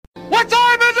What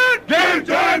time is it? Game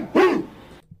time! Boo!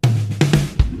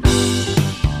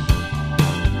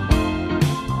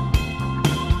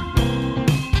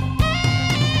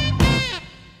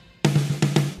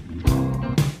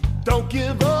 Don't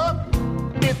give up,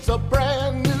 it's a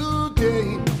brand new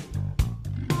day.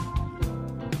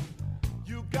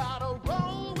 You gotta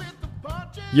roll with the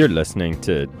punches. You're listening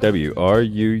to WRUU-LP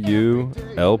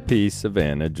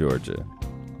Savannah, Georgia,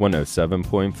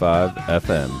 107.5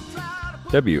 FM,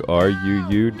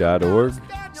 WRUU.org,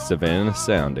 Savannah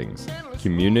Soundings,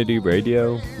 community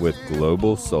radio with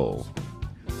global soul.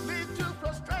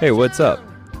 Hey, what's up?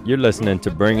 You're listening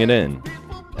to Bring It In,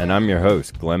 and I'm your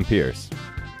host, Glenn Pierce.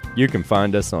 You can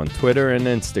find us on Twitter and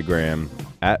Instagram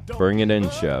at Bring It In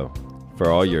Show for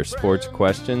all your sports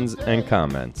questions and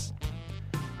comments.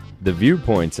 The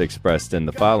viewpoints expressed in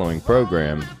the following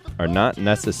program are not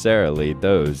necessarily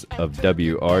those of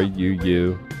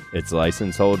WRUU, its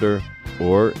license holder,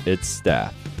 or its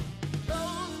staff.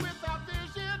 Those without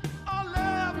vision are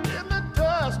left in the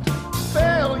dust.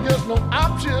 Failure's no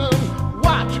option.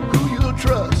 Watch who you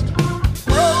trust.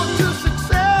 Road to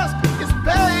success is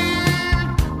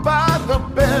paved by the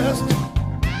best.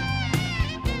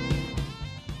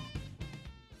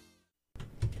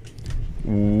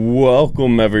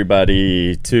 Welcome,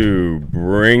 everybody, to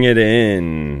Bring It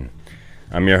In.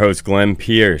 I'm your host, Glenn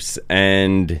Pierce,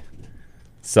 and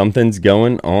something's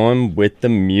going on with the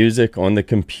music on the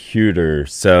computer.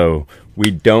 So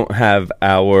we don't have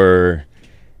our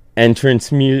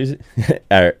entrance music,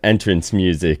 our intro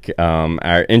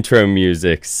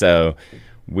music. So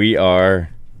we are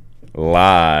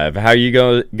live. How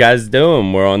you guys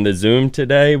doing? We're on the Zoom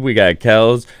today. We got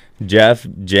Kellz, Jeff,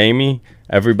 Jamie.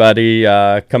 Everybody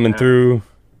coming through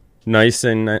nice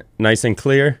and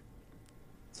clear?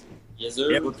 Yes,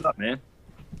 sir. Yeah, what's up, man?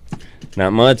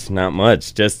 Not much.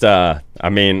 Just I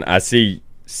see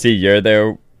you're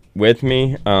there with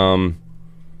me.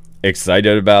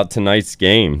 Excited about tonight's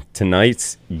game.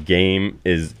 Tonight's game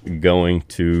is going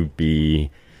to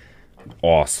be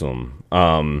awesome.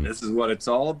 This is what it's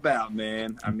all about,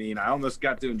 man. I mean, I almost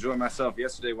got to enjoy myself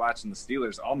yesterday watching the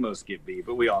Steelers almost get beat,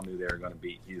 but we all knew they were going to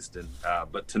beat Houston.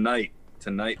 But tonight,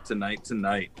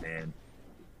 man.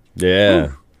 Yeah.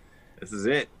 Ooh, this is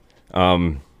it.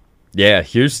 Yeah,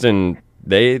 Houston,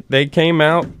 they came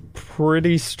out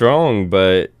pretty strong,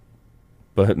 but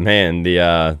man,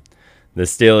 the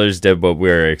Steelers did what we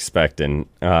were expecting.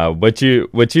 What you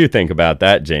think about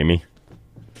that, Jamie?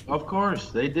 Of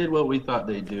course, they did what we thought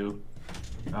they'd do.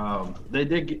 They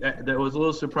did. That was a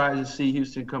little surprised to see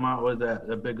Houston come out with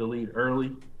a big lead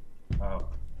early,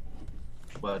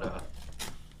 but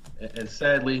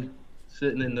sadly,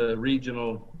 sitting in the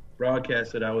regional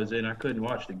broadcast that I was in, I couldn't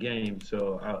watch the game,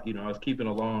 so I was keeping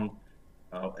along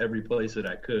every place that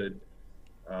I could.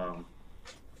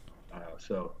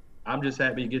 So I'm just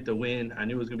happy to get the win. I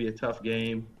knew it was going to be a tough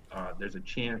game. There's a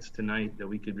chance tonight that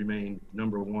we could remain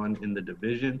number one in the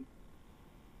division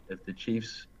if the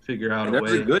Chiefs figure out a way.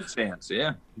 That's a good chance,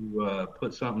 yeah. To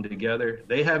put something together.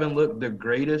 They haven't looked the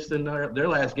greatest in their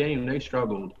last game. They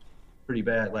struggled pretty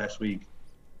bad last week.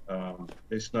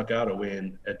 They snuck out a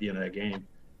win at the end of that game.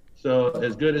 So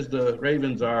as good as the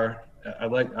Ravens are, they're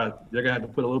going to have to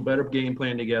put a little better game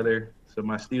plan together so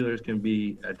my Steelers can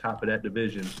be at top of that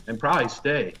division and probably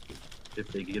stay if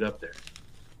they get up there.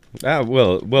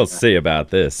 We'll see about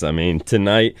this. I mean,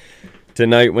 tonight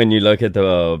when you look at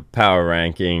the power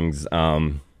rankings,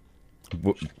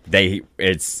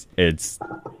 it's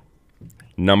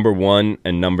number 1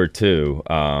 and number 2.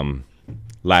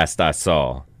 Last I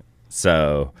saw,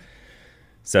 so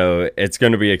it's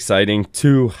going to be exciting.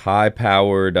 2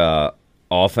 high-powered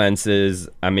offenses.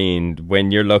 I mean,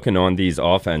 when you're looking on these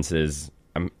offenses,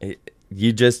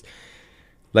 you just.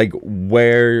 Like,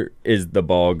 where is the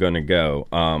ball going to go?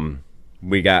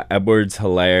 We got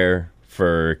Edwards-Helaire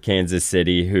for Kansas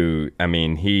City, who, I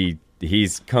mean,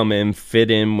 he's come in, fit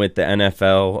in with the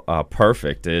NFL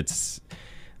perfect. It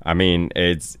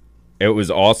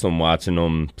was awesome watching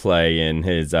him play in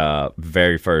his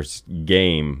very first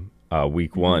game,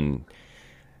 week 1.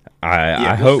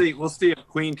 I hope we'll see if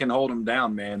Queen can hold him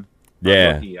down, man.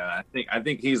 Yeah. I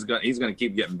think he's going to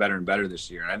keep getting better and better this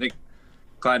year. And I think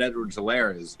Clyde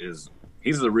Edwards-Helaire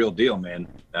he's the real deal, man.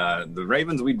 The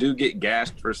Ravens, we do get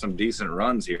gashed for some decent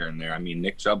runs here and there. I mean,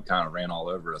 Nick Chubb kind of ran all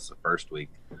over us the first week.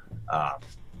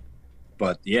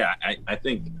 But, yeah, I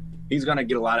think he's going to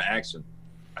get a lot of action.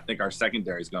 I think our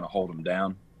secondary is going to hold him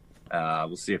down.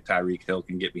 We'll see if Tyreek Hill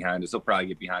can get behind us. He'll probably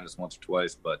get behind us once or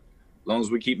twice. But as long as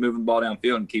we keep moving the ball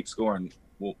downfield and keep scoring,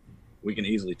 we can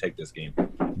easily take this game.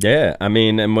 Yeah, I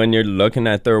mean, and when you're looking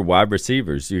at their wide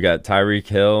receivers, you got Tyreek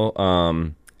Hill.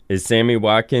 is Sammy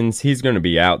Watkins? He's going to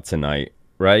be out tonight,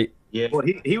 right? Yeah. Well,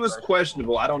 he was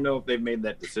questionable. I don't know if they've made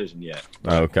that decision yet.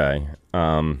 Okay.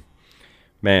 Man,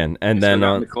 and They then still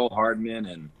got Nicole Hardman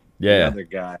and the other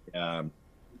guy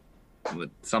with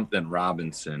something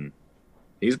Robinson.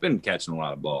 He's been catching a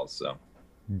lot of balls. So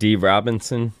D.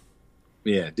 Robinson.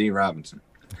 yeah, D. Robinson.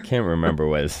 I can't remember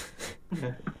what his.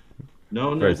 No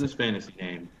one knows this fantasy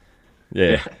game.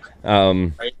 Yeah.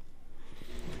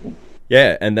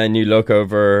 Yeah, and then you look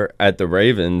over at the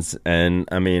Ravens, and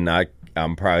I mean,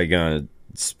 I'm probably gonna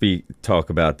talk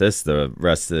about this the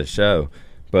rest of the show,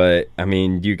 but I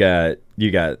mean, you got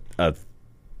a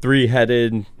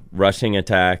 3-headed rushing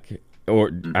attack,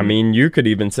 or I mean, you could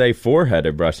even say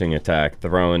 4-headed rushing attack,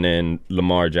 throwing in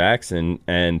Lamar Jackson,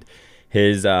 and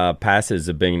his passes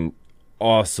have been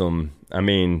awesome. I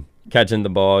mean, catching the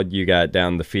ball, you got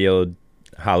down the field,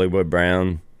 Hollywood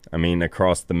Brown. I mean,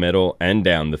 across the middle and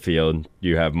down the field,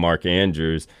 you have Mark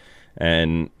Andrews.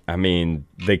 And, I mean,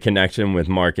 the connection with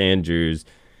Mark Andrews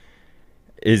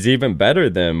is even better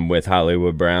than with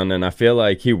Hollywood Brown. And I feel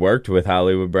like he worked with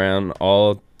Hollywood Brown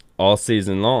all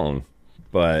season long.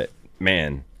 But,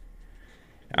 man,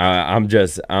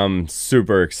 I'm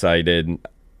super excited.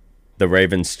 The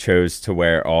Ravens chose to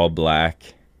wear all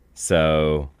black.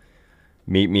 So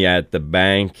meet me at the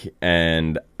bank,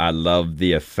 and I love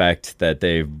the effect that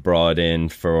they've brought in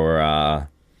for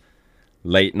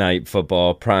late night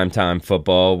football, primetime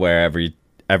football, where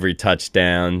every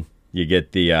touchdown you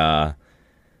get the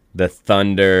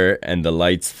thunder and the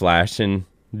lights flashing.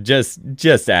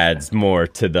 Just adds more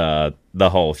to the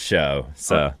whole show.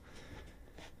 So,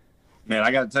 man,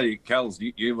 I got to tell you, Kellz,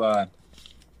 you got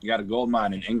a gold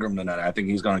mine in Ingram tonight. I think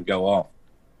he's going to go off.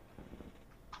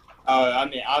 I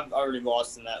mean, I've already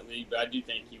lost in that league, but I do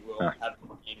think he will have a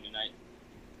game tonight.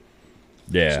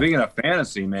 yeah. Speaking of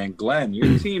fantasy, man, Glenn,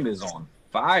 your team is on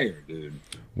fire, dude.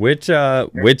 Which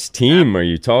team are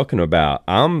you talking about?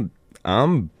 I'm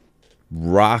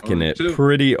rocking it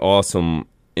pretty awesome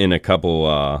in a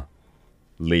couple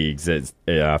leagues. I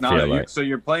feel like. So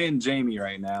you're playing Jamie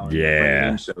right now. In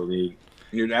Yeah. the show league.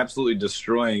 You're absolutely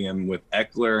destroying him with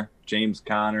Eckler, James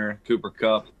Conner, Cooper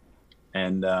Kupp,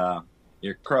 and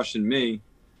you're crushing me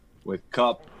with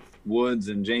Kupp, Woods,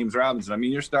 and James Robinson. I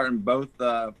mean, you're starting both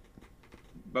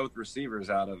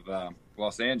receivers out of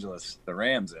Los Angeles, the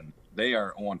Rams, and they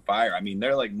are on fire. I mean,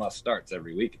 they're like must starts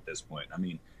every week at this point. I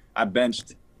mean, I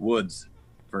benched Woods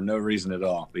for no reason at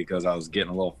all because I was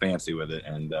getting a little fancy with it,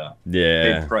 and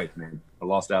big price, man. I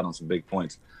lost out on some big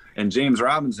points. And James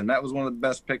Robinson, that was one of the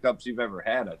best pickups you've ever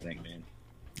had, I think, man.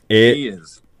 He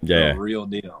is the real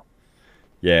deal.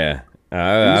 Yeah.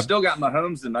 You still got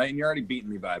Mahomes tonight, and you're already beating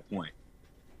me by a point.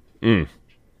 I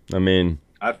mean,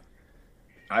 I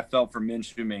fell for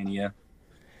Minshew mania.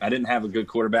 I didn't have a good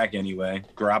quarterback anyway.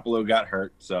 Garoppolo got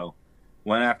hurt, so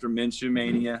went after Minshew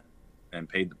mania and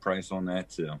paid the price on that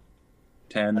too.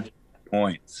 10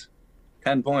 points.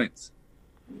 10 points.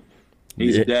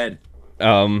 He's dead.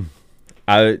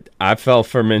 I fell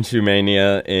for Minshew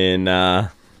mania in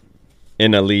a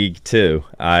league too.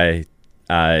 I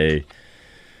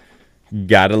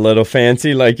got a little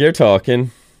fancy like you're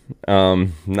talking.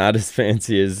 Not as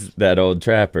fancy as that old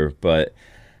trapper, but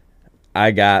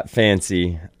I got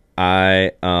fancy.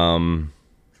 Man,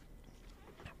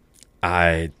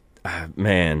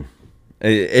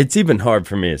 it's even hard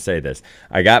for me to say this.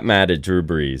 I got mad at Drew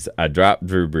Brees. I dropped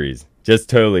Drew Brees. Just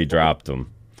totally dropped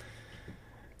him.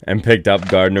 And picked up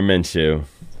Gardner Minshew.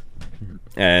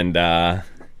 And,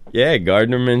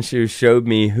 Gardner Minshew showed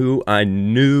me who I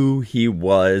knew he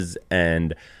was,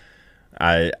 and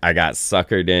I got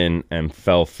suckered in and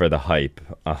fell for the hype.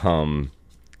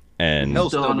 And He's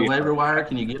still on the waiver wire.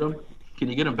 Can you get him? Can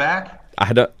you get him back?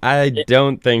 I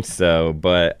don't think so,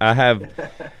 but I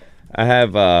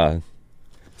have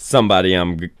somebody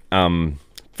I'm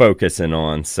focusing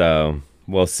on, so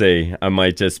we'll see. I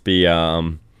might just be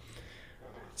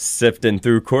sifting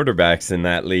through quarterbacks in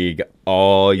that league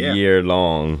all year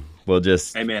long. We'll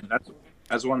just Hey man,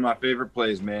 that's one of my favorite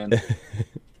plays, man.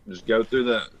 Just go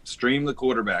through stream the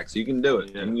quarterbacks. You can do it.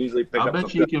 You can usually pick up. I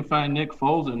bet you can find Nick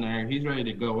Foles in there. He's ready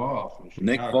to go off.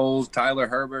 Nick Foles, Tyler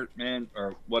Herbert, man,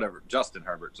 or whatever. Justin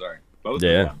Herbert, sorry. Both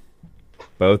of them.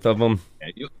 Both of them.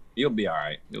 Yeah, you'll be all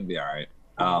right. You'll be all right.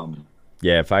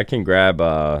 If I can grab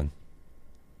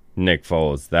Nick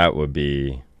Foles, that would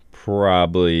be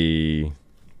probably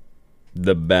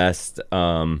the best.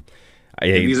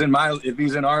 If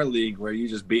he's in our league where you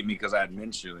just beat me because I had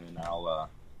Minshew, and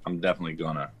I'm definitely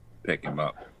gonna pick him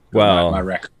up. Well, my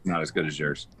record's not as good as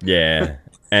yours. Yeah,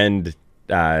 and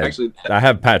actually, I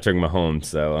have Patrick Mahomes,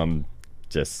 so I'm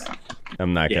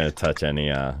not gonna touch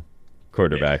any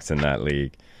quarterbacks in that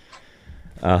league.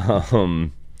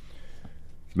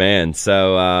 Man,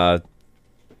 so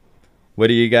what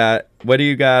do you got? What do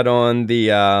you got on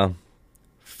the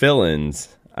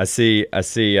fill-ins? I see.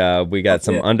 We got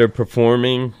some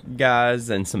underperforming guys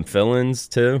and some fill-ins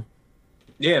too.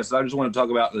 Yeah, so I just want to talk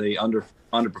about the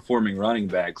underperforming running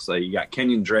backs. So you got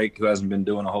Kenyon Drake, who hasn't been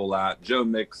doing a whole lot. Joe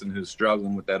Mixon, who's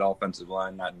struggling with that offensive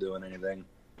line, not doing anything.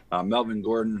 Melvin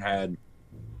Gordon had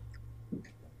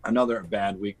another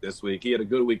bad week this week. He had a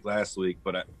good week last week,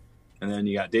 and then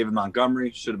you got David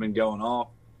Montgomery, should have been going off.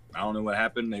 I don't know what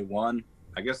happened. They won.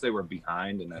 I guess they were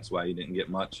behind, and that's why he didn't get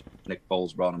much. Nick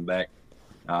Foles brought him back.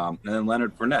 And then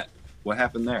Leonard Fournette. What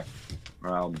happened there?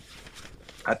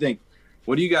 I think.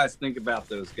 What do you guys think about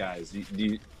those guys? Do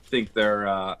you think they're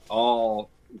all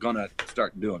gonna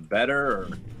start doing better? Or,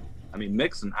 I mean,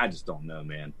 Mixon, I just don't know,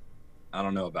 man. I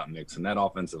don't know about Mixon. That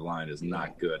offensive line is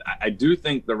not good. I do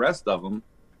think the rest of them,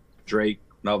 Drake,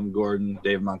 Melvin Gordon,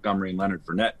 David Montgomery, and Leonard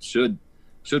Fournette,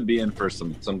 should be in for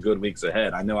some good weeks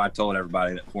ahead. I know I told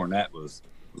everybody that Fournette was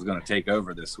going to take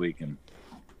over this week, and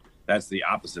that's the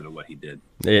opposite of what he did.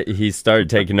 He started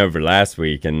taking over last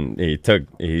week, and he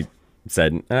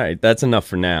said, all right, that's enough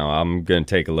for now. I'm going to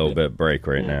take a little bit of break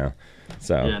right now.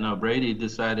 So yeah, no, Brady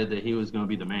decided that he was going to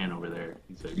be the man over there.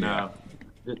 He said, no,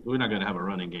 we're not going to have a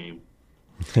running game.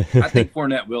 I think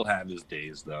Fournette will have his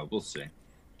days, though. We'll see.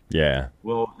 Yeah.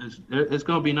 Well, it's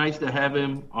going to be nice to have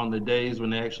him on the days when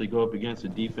they actually go up against a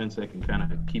defense that can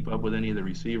kind of keep up with any of the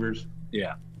receivers.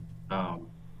 Yeah.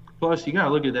 Plus, you got to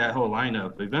look at that whole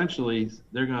lineup. Eventually,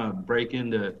 they're going to break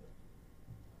into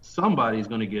 – somebody's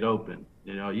going to get open.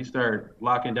 You know, you start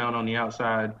locking down on the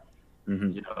outside.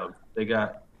 Mm-hmm. You know, they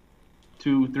got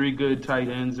 2-3 good tight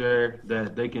ends there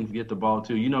that they can get the ball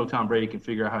to. You know, Tom Brady can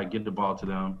figure out how to get the ball to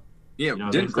them. Yeah, you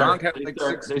know, didn't Gronk have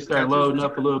they start loading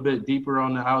up a little bit deeper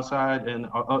on the outside and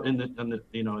in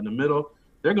the middle.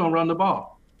 They're going to run the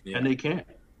ball, and they can.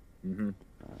 Mm-hmm.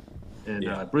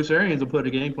 And Bruce Arians will put a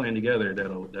game plan together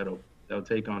that'll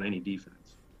take on any defense.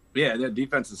 Yeah, their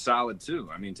defense is solid too.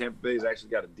 I mean, Tampa Bay's actually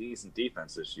got a decent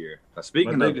defense this year.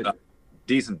 Speaking of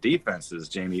decent defenses,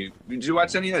 Jamie, did you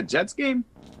watch any of that Jets game?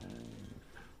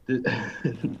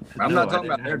 I'm not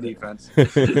talking about their defense.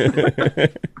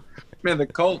 Man, the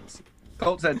Colts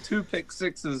had 2 pick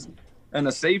sixes and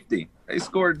a safety. They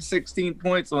scored 16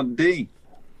 points on D.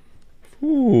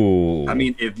 Ooh. I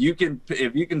mean, if you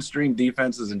can stream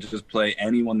defenses and just play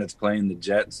anyone that's playing the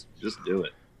Jets, just do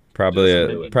it. Probably a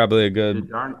good.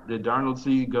 Did Darnold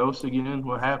see ghosts again?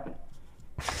 What happened?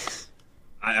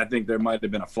 I think there might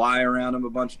have been a fly around him a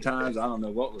bunch of times. I don't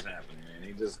know what was happening, man.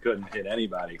 He just couldn't hit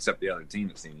anybody except the other team,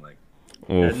 it seemed like.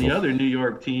 And the other New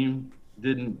York team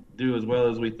didn't do as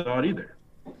well as we thought either.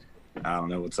 I don't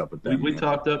know what's up with them. We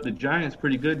talked up the Giants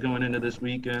pretty good going into this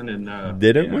weekend, and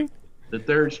didn't we? The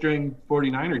third string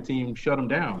 49er team shut them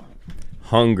down.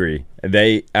 Hungry.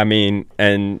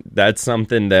 And that's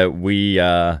something that we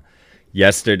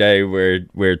yesterday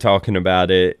we're talking about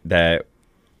it, that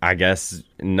I guess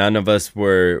none of us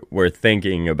were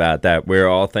thinking about that. We're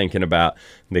all thinking about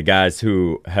the guys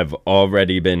who have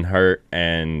already been hurt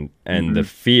and the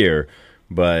fear,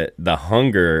 but the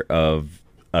hunger of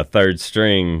a third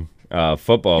string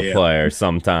football player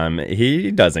sometime,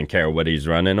 he doesn't care what he's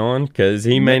running on because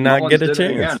he may not get a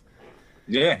chance.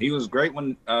 Yeah, he was great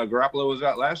when Garoppolo was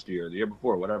out last year, the year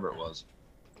before, whatever it was.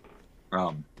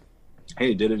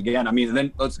 He did it again. I mean, and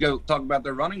then let's go talk about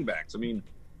their running backs. I mean,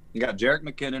 you got Jerick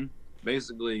McKinnon.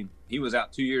 Basically, he was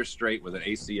out 2 years straight with an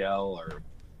ACL or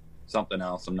something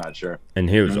else. I'm not sure. And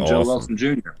he was awesome.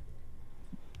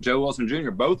 Joe Wilson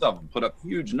Jr., both of them put up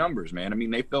huge numbers, man. I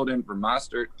mean, they filled in for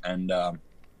Mostert and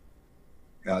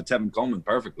Tevin Coleman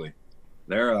perfectly.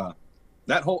 They're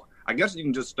that whole – I guess you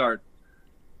can just start –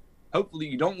 hopefully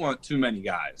you don't want too many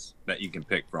guys that you can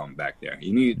pick from back there.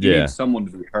 You need someone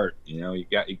to be hurt. You know, you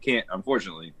can't –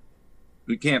 unfortunately,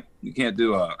 you can't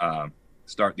do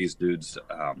start these dudes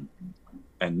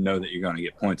and know that you're going to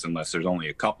get points unless there's only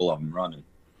a couple of them running.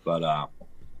 But,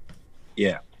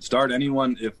 start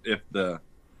anyone if the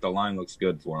line looks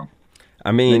good for them.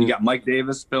 I mean, then you got Mike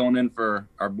Davis filling in for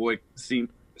our boy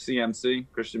CMC,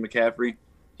 Christian McCaffrey.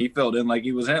 He filled in like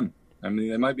he was him. I mean,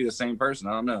 they might be the same person.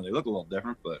 I don't know. They look a little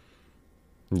different, but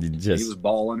he was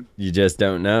balling. You just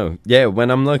don't know. Yeah,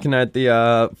 when I'm looking at the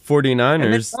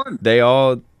 49ers,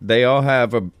 they all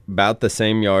have about the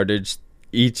same yardage.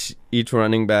 Each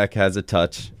running back has a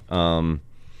touch. Man,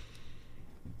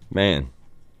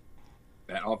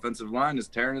 that offensive line is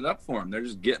tearing it up for them. They're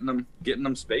just getting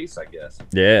them space, I guess.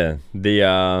 Yeah,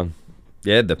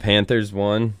 the Panthers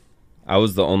won. I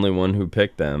was the only one who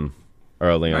picked them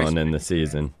early on in the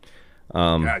season.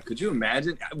 God, could you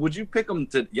imagine? Would you pick them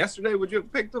yesterday? Would you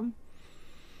have picked them?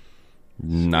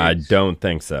 I don't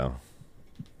think so.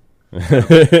 I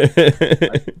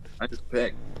just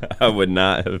picked. I would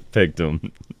not have picked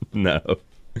him. No.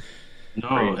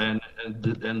 No, and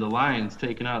the Lions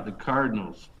taking out the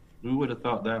Cardinals. Who would have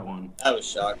thought that one? That was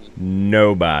shocking.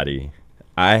 Nobody.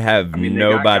 I have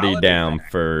nobody Galladay down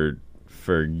back. for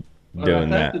doing I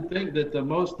that. have to think that the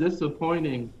most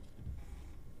disappointing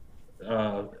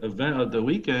event of the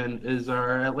weekend is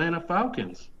our Atlanta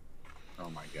Falcons.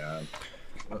 Oh my God.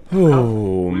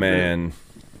 Oh man.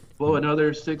 Blow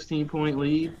another 16-point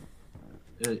lead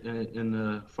in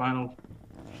the final.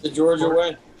 The Georgia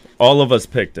win. All of us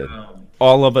picked it.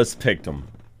 All of us picked them.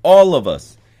 All of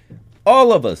us.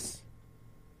 All of us.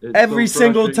 It's Every so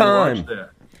single frustrating to watch time. that.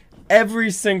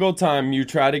 Every single time you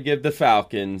try to give the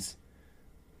Falcons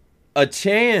a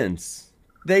chance,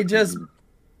 they just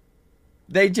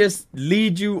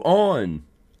lead you on.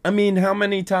 I mean, how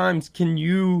many times can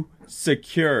you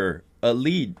secure a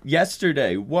lead?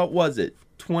 Yesterday, what was it?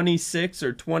 26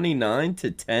 or 29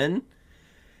 to 10?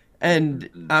 And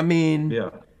I mean, Yeah.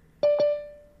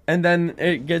 and then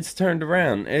it gets turned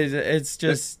around. It's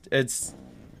just it's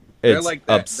They're like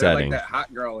that. upsetting. They're like that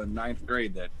hot girl in 9th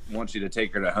grade that wants you to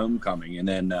take her to homecoming, and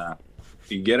then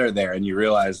you get her there, and you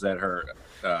realize that her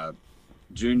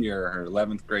junior, her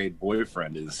 11th grade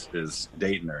boyfriend is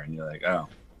dating her, and you're like, oh,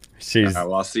 She's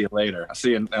well, I'll see you later. I'll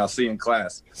see you in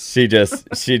class. she just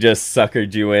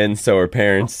suckered you in so her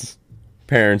parents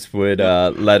would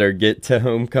let her get to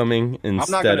homecoming I'm not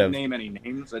instead gonna of name any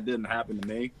names. That didn't happen to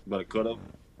me, but it could have.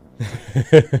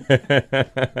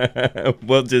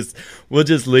 we'll just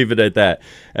leave it at that.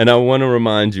 And I want to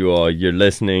remind you all, you're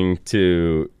listening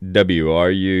to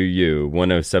WRUU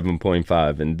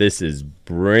 107.5, and this is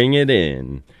Bring It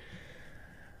In.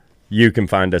 You can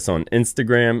find us on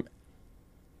Instagram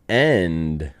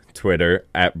and Twitter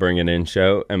at Bring It In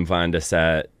Show, and find us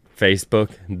at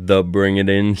Facebook, The Bring It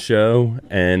In Show,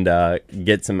 and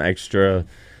get some extra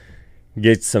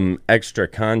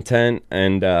content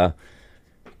and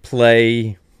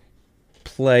play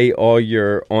all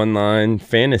your online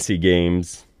fantasy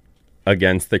games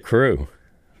against the crew.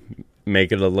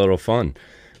 Make it a little fun.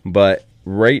 But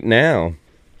right now,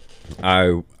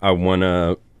 I want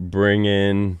to bring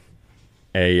in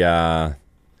a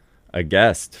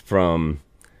guest from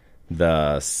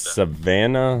the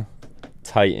Savannah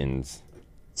Titans.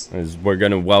 As we're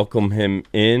going to welcome him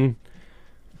in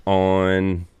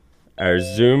on our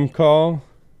Zoom call.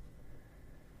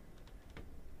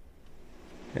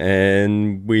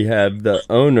 And we have the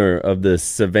owner of the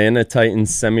Savannah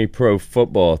Titans semi-pro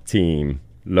football team,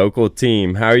 local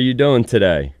team. How are you doing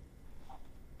today?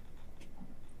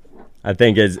 I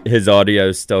think his audio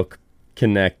is still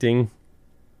connecting.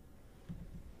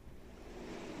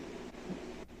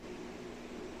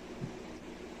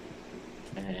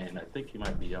 And I think he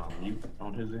might be on mute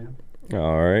on his end.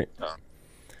 All right.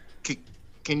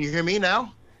 Can you hear me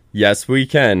now? Yes, we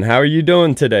can. How are you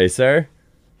doing today, sir?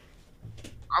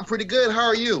 I'm pretty good. How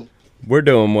are you? We're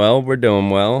doing well. We're doing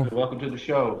well. Welcome to the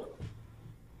show.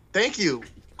 Thank you.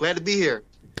 Glad to be here.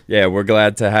 Yeah, we're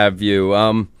glad to have you.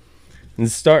 And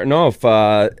starting off,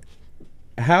 we're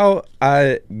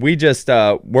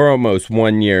almost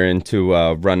 1 year into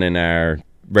running our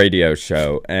radio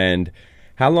show. And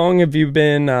how long have you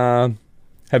been?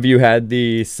 Have you had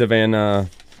the Savannah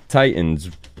Titans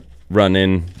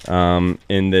running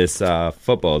in this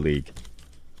football league?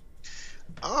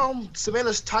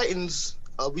 Savannah's Titans,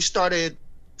 we started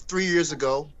 3 years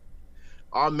ago.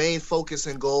 Our main focus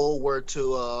and goal was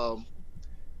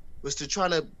to try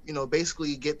to,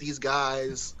 basically get these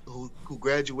guys who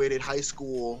graduated high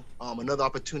school another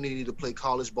opportunity to play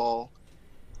college ball.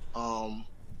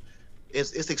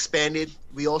 It's expanded.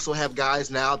 We also have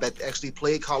guys now that actually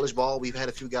play college ball. We've had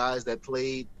a few guys that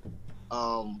played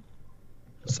some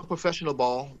professional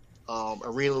ball,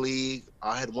 arena league.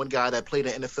 I had one guy that played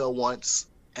in NFL once.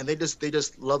 And they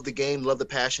just love the game, love the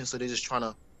passion, so they're just trying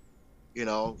to,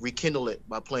 rekindle it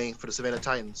by playing for the Savannah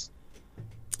Titans.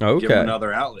 Okay. Give them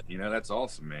another outlet. That's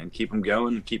awesome, man. Keep them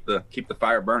going. Keep the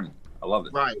fire burning. I love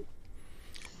it.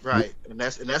 Right. And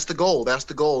that's the goal. That's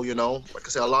the goal. Like I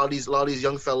said, a lot of these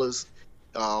young fellas,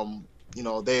 they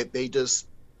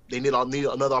need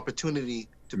another opportunity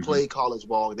to play college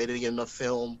ball. They didn't get enough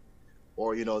film,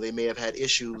 or they may have had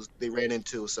issues they ran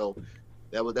into. So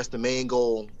that's the main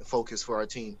goal and focus for our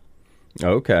team.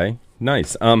 Okay,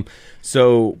 nice.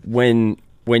 So when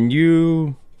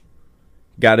you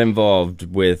got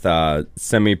involved with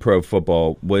semi-pro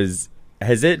football,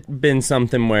 has it been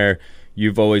something where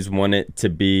you've always wanted to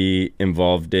be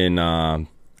involved in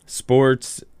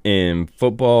sports, in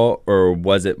football, or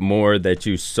was it more that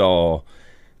you saw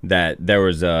that there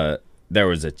was a there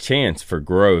was a chance for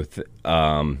growth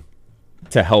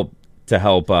to help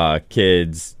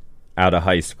kids out of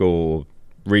high school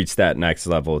reach that next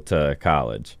level to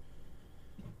college?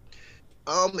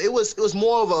 It was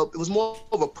more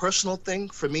of a personal thing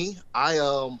for me. I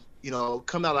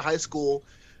coming out of high school,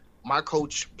 my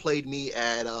coach played me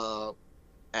at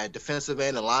defensive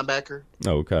end and linebacker.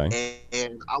 Okay.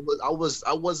 And I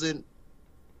wasn't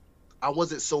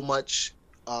so much.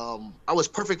 I was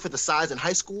perfect for the size in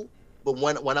high school, but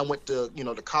when I went to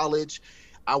to college,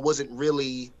 they wasn't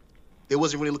really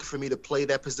looking for me to play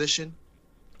that position.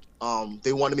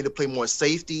 They wanted me to play more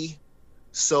safety,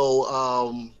 so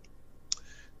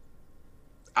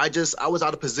I was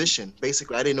out of position.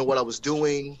 Basically, I didn't know what I was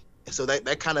doing, so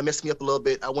that kind of messed me up a little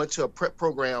bit. I went to a prep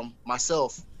program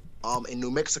myself in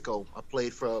New Mexico. I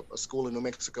played for a school in New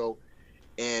Mexico,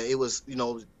 and it was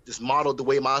just modeled the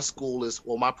way my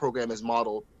program is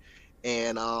modeled,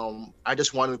 and I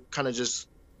just wanted to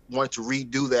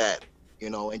redo that,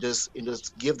 and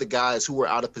just give the guys who were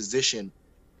out of position,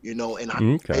 in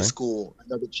high school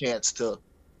another chance to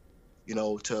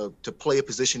play a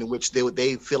position in which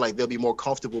they feel like they'll be more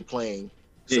comfortable playing.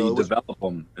 Yeah, so you develop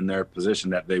them in their position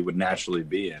that they would naturally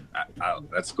be in.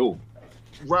 That's cool.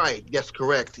 Right. That's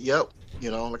correct. Yep.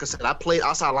 Like I said, I played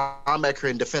outside linebacker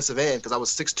and defensive end because I was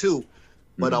 6'2".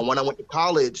 But when I went to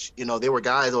college, there were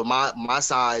guys of my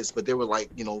size, but they were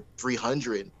like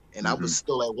 300, and I was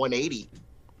still at 180.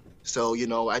 So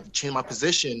I changed my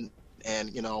position,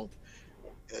 and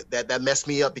that messed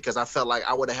me up because I felt like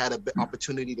I would have had an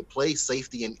opportunity to play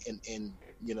safety in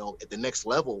at the next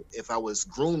level if I was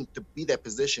groomed to be that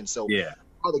position. So yeah,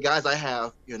 all the guys I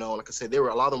have, like I said, a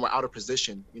lot of them were out of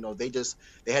position.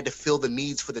 They had to fill the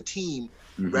needs for the team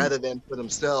rather than for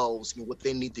themselves, what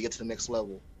they need to get to the next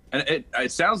level. And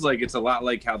it sounds like it's a lot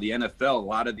like how the NFL, a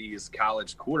lot of these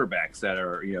college quarterbacks that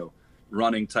are,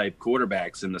 running type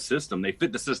quarterbacks in the system, they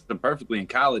fit the system perfectly in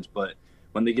college, but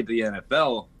when they get to the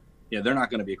NFL, they're not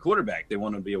going to be a quarterback. They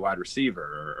want to be a wide receiver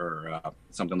or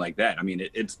something like that. I mean,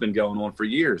 it's been going on for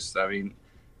years. I mean,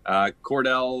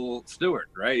 Cordell Stewart,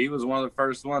 right? He was one of the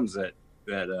first ones that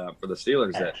for the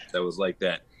Steelers that was like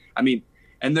that. I mean,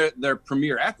 and they're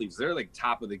premier athletes. They're like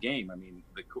top of the game. I mean,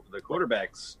 the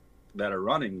quarterbacks that are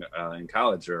running in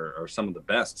college are some of the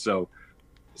best. So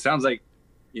it sounds like,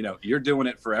 you're doing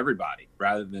it for everybody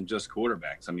rather than just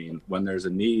quarterbacks. I mean, when there's a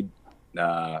need,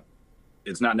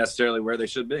 it's not necessarily where they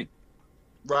should be.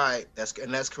 Right.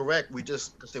 That's correct. We're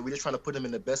just trying to put them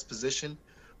in the best position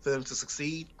for them to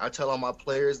succeed. I tell all my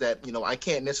players that, I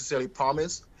can't necessarily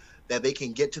promise that they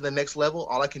can get to the next level.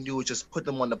 All I can do is just put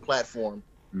them on the platform.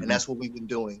 And that's what we've been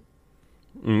doing.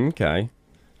 Okay.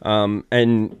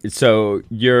 And so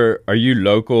are you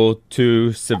local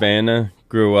to Savannah?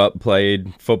 Grew up,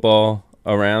 played football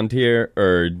around here,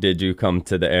 or did you come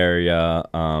to the area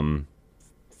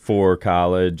for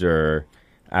college or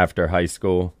after high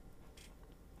school?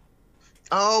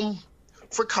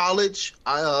 For college,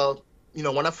 I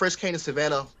when I first came to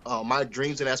Savannah, my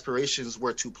dreams and aspirations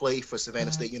were to play for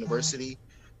Savannah State University.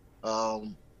 I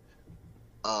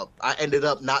ended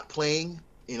up not playing,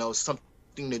 something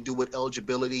to do with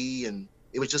eligibility, and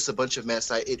it was just a bunch of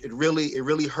mess. It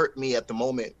really hurt me at the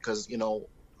moment because,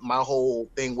 my whole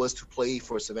thing was to play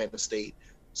for Savannah State.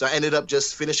 So I ended up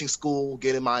just finishing school,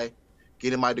 getting my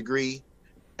degree,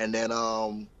 and then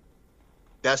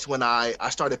that's when I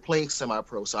started playing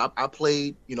semi-pro. So I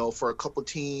played, for a couple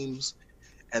teams,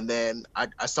 and then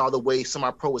I saw the way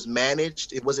semi-pro was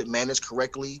managed. It wasn't managed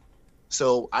correctly.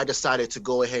 So I decided to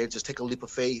go ahead and just take a leap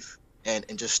of faith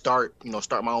and just start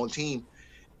my own team.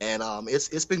 And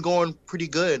it's been going pretty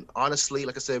good, honestly.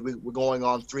 Like I said, we're going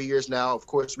on 3 years now. Of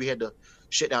course, we had to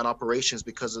shut down operations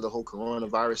because of the whole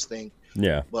coronavirus thing.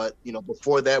 Yeah. But,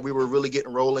 before that, we were really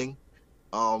getting rolling.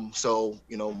 So,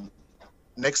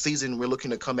 next season, we're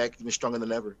looking to come back even stronger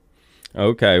than ever.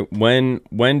 Okay.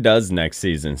 When does next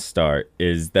season start?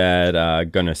 Is that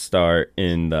going to start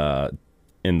in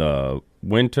the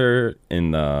winter,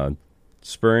 in the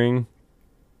spring?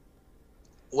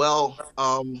 Well,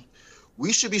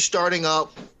 we should be starting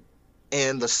up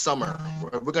in the summer.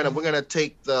 We're gonna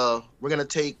take the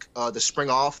spring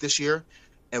off this year,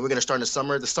 and we're gonna start in the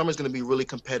summer. The summer is gonna be really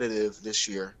competitive this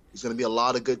year. There's gonna be a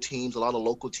lot of good teams, a lot of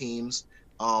local teams.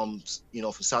 From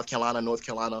South Carolina, North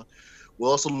Carolina. We're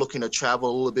also looking to travel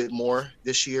a little bit more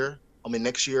next year,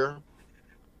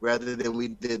 rather than we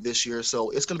did this year. So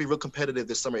it's going to be real competitive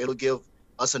this summer. It'll give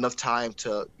us enough time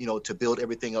to build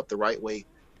everything up the right way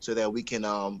so that we can,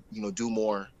 do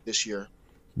more this year.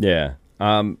 Yeah.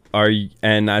 And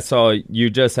I saw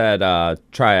you just had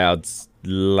tryouts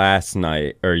last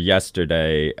night or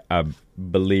yesterday, I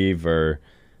believe, or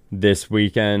this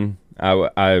weekend.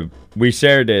 We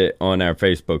shared it on our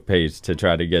Facebook page to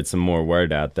try to get some more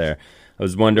word out there. I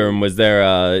was wondering, was there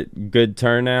a good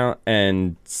turnout?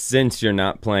 And since you're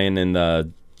not playing in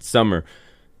the summer,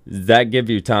 does that give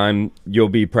you time? You'll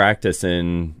be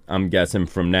practicing, I'm guessing,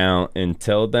 from now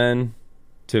until then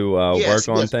to work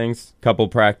on things. Couple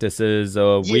practices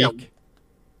a week.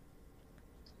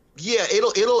 Yeah,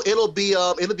 it'll be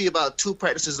about 2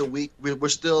 practices a week. We're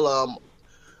still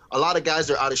a lot of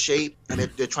guys are out of shape and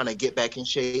they're trying to get back in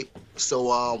shape.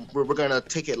 So we're gonna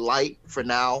take it light for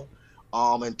now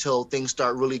until things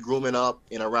start really grooming up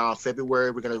in around February.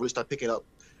 We're gonna really start picking up.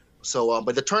 So,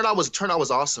 but the turnout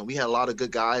was awesome. We had a lot of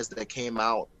good guys that came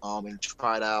out and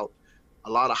tried out. A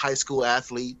lot of high school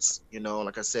athletes,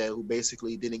 like I said, who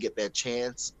basically didn't get that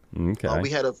chance. Okay. We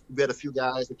had a few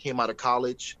guys that came out of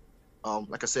college.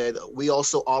 Like I said, we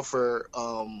also offer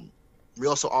a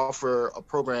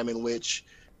program in which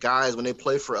guys, when they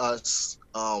play for us,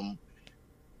 I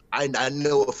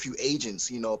know a few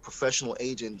agents, professional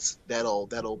agents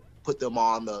that'll put them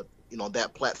on the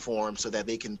that platform so that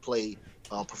they can play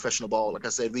professional ball. Like I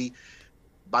said,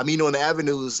 by me knowing the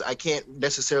avenues, I can't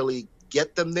necessarily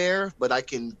get them there, but I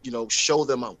can show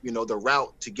them the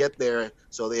route to get there.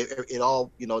 So it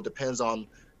all depends on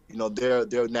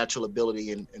their natural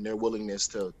ability and their willingness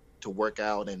to work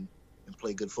out and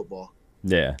play good football.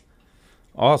 Yeah,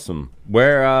 awesome.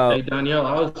 Where Hey Doniel,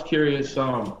 I was curious.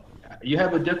 You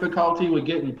have a difficulty with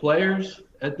getting players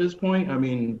at this point? I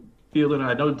mean, fielding.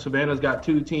 I know Savannah's got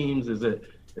 2 teams. Is it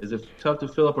tough to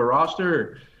fill up a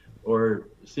roster, or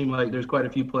it seem like there's quite a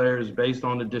few players based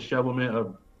on the dishevelment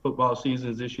of football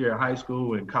seasons this year at high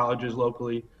school and colleges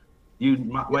locally? You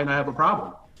might not have a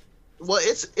problem. Well,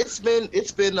 it's been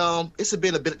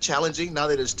a bit challenging now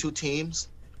that there's 2 teams,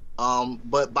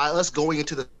 but by us going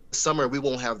into the summer, we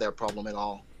won't have that problem at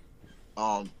all,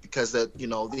 because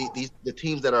the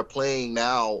teams that are playing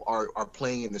now are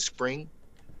playing in the spring.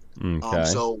 Okay.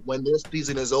 So when their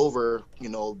season is over,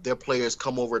 their players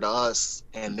come over to us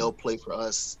and they'll play for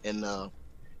us in the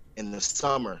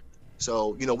summer.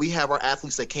 So we have our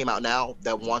athletes that came out now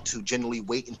that want to generally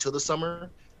wait until the summer.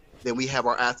 Then we have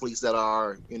our athletes that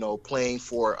are, playing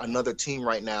for another team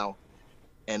right now,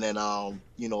 and then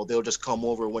they'll just come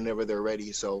over whenever they're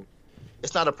ready. So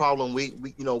it's not a problem.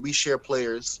 We share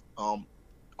players.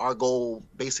 Our goal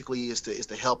basically is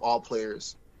to help all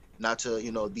players, not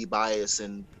to be biased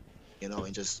and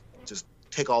and just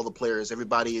take all the players.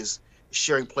 Everybody is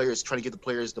sharing players, trying to get the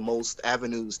players the most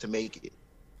avenues to make it.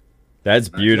 That's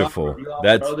beautiful. You offer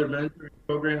That's other mentoring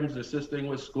programs, assisting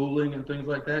with schooling and things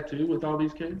like that too, with all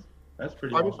these kids. That's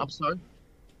pretty awesome. I'm sorry.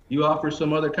 You offer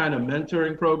some other kind of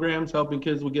mentoring programs, helping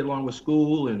kids get along with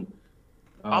school and.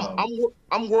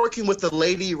 I'm working with a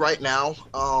lady right now.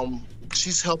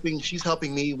 She's helping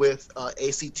me with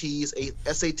ACTs,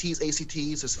 SATs,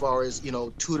 ACTs, as far as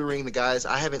tutoring the guys.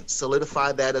 I haven't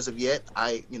solidified that as of yet.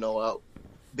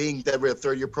 Being that we're a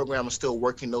 3rd-year program, I'm still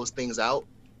working those things out.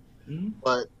 Mm-hmm.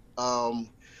 But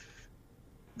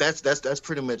that's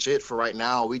pretty much it for right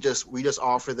now. We just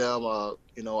offer them a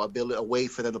way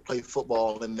for them to play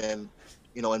football, and then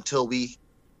until we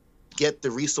get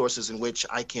the resources in which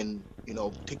I can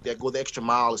go the extra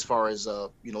mile as far as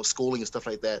schooling and stuff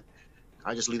like that,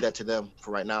 I just leave that to them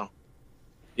for right now.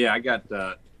 Yeah, I got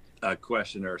a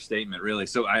question or a statement, really.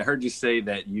 So I heard you say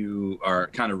that you are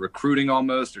kind of recruiting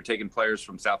almost, or taking players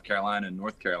from South Carolina and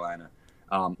North Carolina.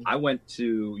 I went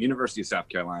to University of South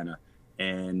Carolina,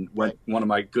 and one of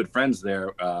my good friends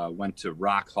there went to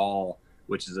Rock Hall,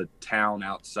 which is a town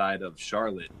outside of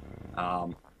Charlotte,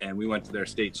 and we went to their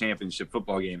state championship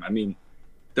football game. I mean,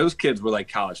 those kids were like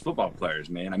college football players,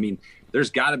 man. I mean, there's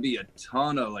got to be a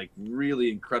ton of like really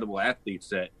incredible athletes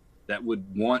that would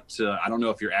want to. I don't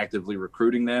know if you're actively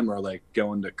recruiting them or like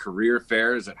going to career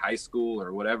fairs at high school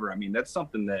or whatever. I mean, that's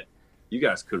something that you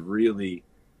guys could really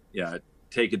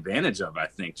take advantage of, I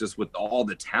think, just with all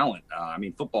the talent. I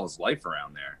mean, football's life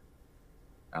around there.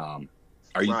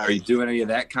 Are you doing any of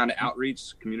that kind of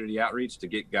outreach, community outreach, to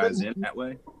get guys in that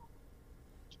way?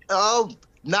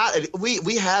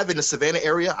 We have in the Savannah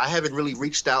area. I haven't really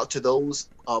reached out to those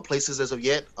places as of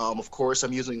yet. Of course,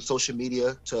 I'm using social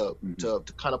media to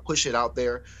kind of push it out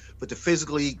there, but to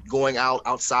physically going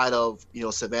outside of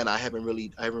Savannah, I haven't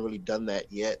really done that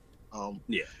yet.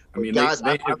 Yeah, I mean, guys,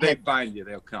 if they find you,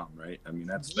 they'll come, right? I mean,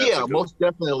 that's most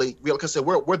definitely. Like I said,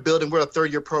 we're a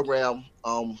 3rd-year program.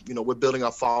 We're building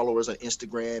our followers on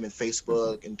Instagram and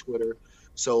Facebook and Twitter.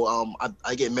 So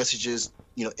I get messages,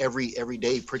 every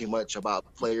day pretty much about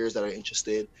players that are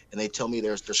interested, and they tell me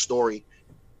their story,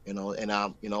 and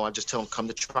I just tell them, come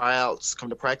to tryouts, come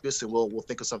to practice, and we'll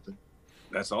think of something.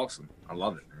 That's awesome. I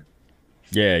love it, man.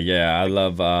 Yeah. I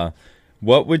love.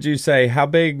 What would you say? How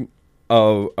big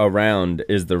around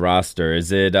is the roster?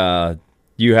 Is it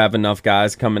you have enough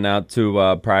guys coming out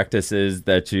to practices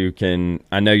that you can?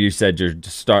 I know you said you're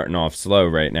starting off slow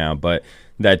right now, but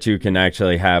that you can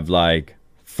actually have like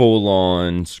full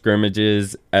on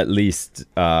scrimmages, at least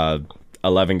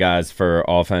 11 guys for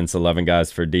offense, 11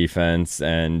 guys for defense,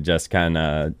 and just kind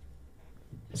of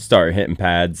start hitting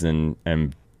pads and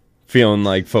feeling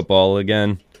like football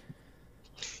again.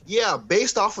 Yeah,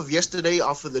 based off of yesterday,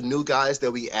 off of the new guys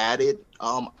that we added,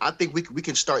 I think we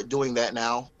can start doing that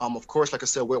now. Of course, like I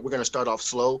said, we're going to start off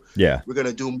slow. Yeah, we're going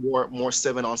to do more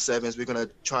 7-on-7s. We're going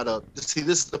to try to see.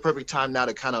 This is the perfect time now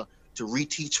to to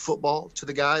reteach football to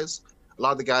the guys. A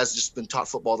lot of the guys just been taught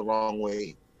football the wrong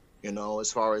way,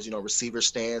 as far as receiver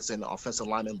stance and offensive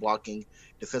lineman blocking,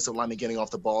 defensive lineman getting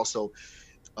off the ball. So,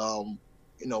 of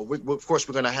course,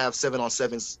 we're going to have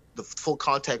 7-on-7s. The full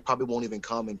contact probably won't even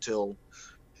come until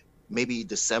maybe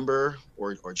December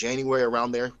or January,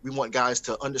 around there. We want guys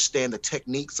to understand the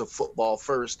techniques of football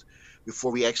first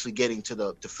before we actually get into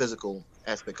the physical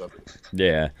aspect of it.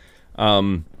 Yeah.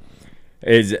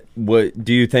 What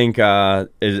do you think? Are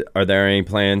there any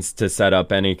plans to set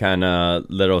up any kind of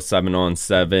little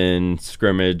 7-on-7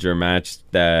 scrimmage or match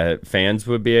that fans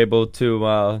would be able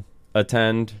to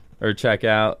attend or check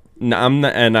out? No,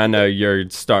 and I know you're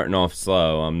starting off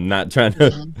slow. I'm not trying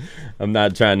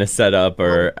to set up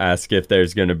or ask if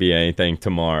there's going to be anything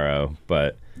tomorrow,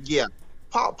 but yeah,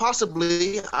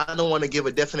 possibly. I don't want to give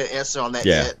a definite answer on that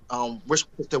yet.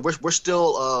 We're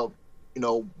still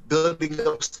building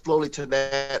up slowly to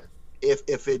that.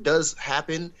 If it does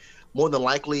happen, more than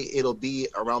likely it'll be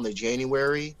around next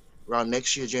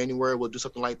year January. We'll do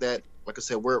something like that. Like I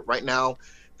said, we're right now.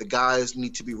 The guys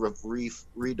need to be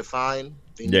redefined.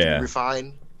 They need to be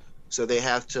refined. So they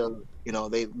have to, we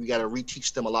got to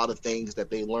reteach them a lot of things that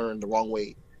they learned the wrong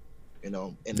way,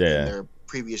 in their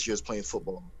previous years playing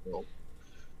football. So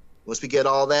once we get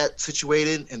all that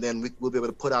situated, and then we'll be able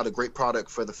to put out a great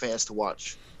product for the fans to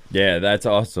watch. Yeah, that's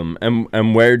awesome.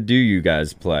 And where do you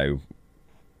guys play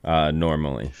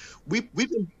normally? We've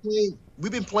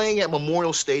been playing at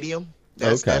Memorial Stadium.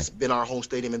 That's been our home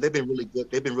stadium, and they've been really good.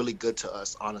 They've been really good to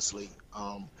us, honestly.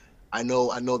 I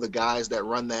know the guys that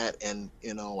run that, and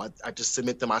I just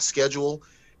submit them my schedule,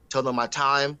 tell them my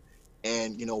time,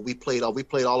 and we played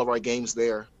all of our games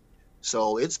there.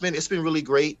 So it's been really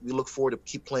great. We look forward to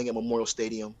keep playing at Memorial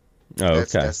Stadium.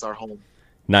 That's our home.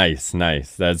 Nice.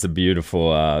 That's a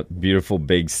beautiful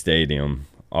big stadium.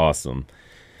 Awesome.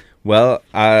 Well,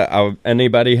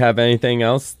 anybody have anything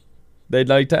else they'd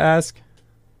like to ask?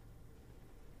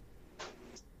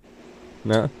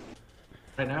 No.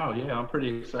 Right now, yeah, I'm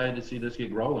pretty excited to see this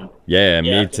get rolling. Yeah,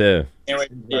 me too.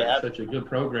 Yeah, such a good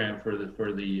program for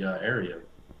the area.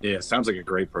 Yeah, sounds like a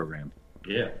great program.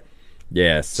 Yeah.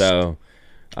 Yeah. So,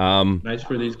 nice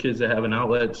for these kids to have an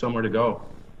outlet, somewhere to go.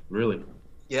 Really.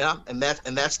 Yeah, and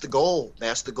that's the goal.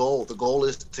 That's the goal. The goal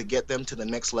is to get them to the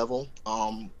next level.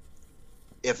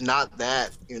 If not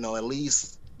that, at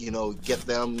least get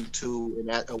them to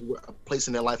a place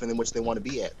in their life in which they want to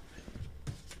be at.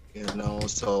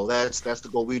 So that's the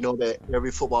goal. We know that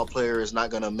every football player is not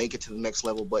going to make it to the next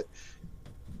level, but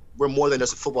we're more than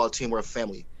just a football team. We're a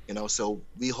family, so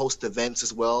we host events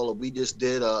as well. We just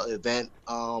did an event.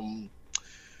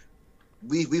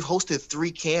 We hosted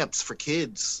 3 camps for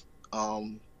kids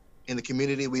in the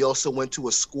community. We also went to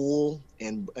a school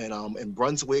in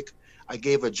Brunswick. I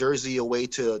gave a jersey away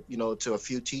to a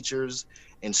few teachers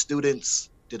and students,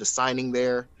 did a signing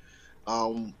there.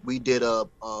 We did a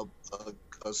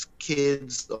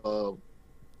kids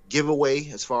giveaway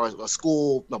as far as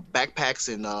school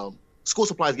backpacks and school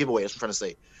supplies giveaway. That's what I'm trying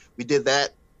to say. We did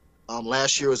that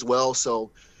last year as well.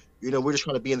 So, we're just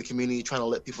trying to be in the community, trying to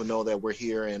let people know that we're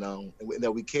here and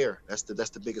that we care. That's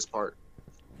the biggest part.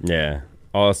 Yeah,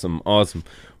 awesome.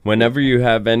 Whenever you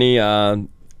have any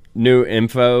new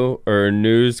info or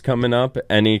news coming up,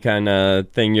 any kind of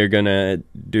thing you're gonna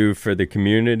do for the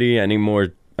community, any more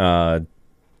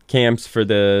camps for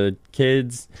the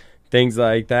kids, things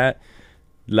like that,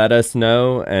 let us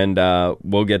know, and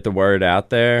we'll get the word out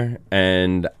there.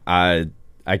 And I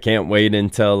can't wait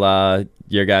until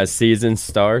your guys' season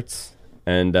starts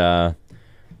and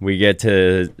we get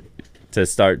to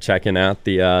start checking out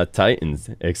the Titans.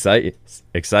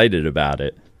 Excited about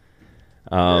it.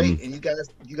 Great. And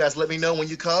you guys let me know when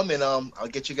you come, and I'll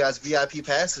get you guys VIP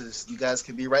passes. You guys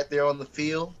can be right there on the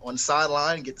field, on the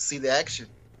sideline, and get to see the action.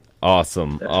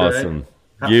 Awesome. That's awesome.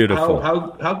 Right. Beautiful.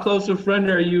 How close a friend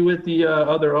are you with the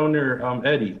other owner,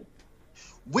 Eddie?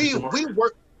 We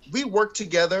work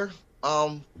together.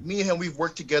 Me and him, we've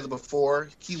worked together before.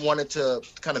 He wanted to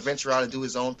kind of venture out and do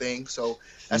his own thing, so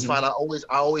that's fine. I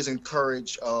always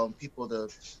encourage people to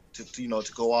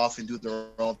go off and do their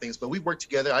own things. But we work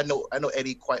together. I know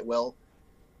Eddie quite well,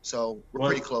 so we're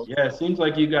pretty close. Yeah, it seems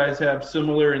like you guys have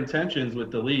similar intentions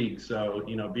with the league. So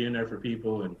being there for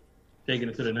people and taking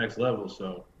it to the next level.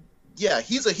 So. Yeah,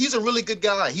 he's a really good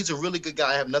guy. He's a really good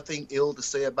guy. I have nothing ill to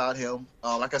say about him.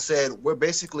 Like I said, we're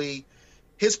basically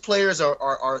his players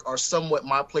are somewhat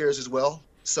my players as well.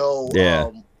 So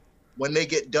when they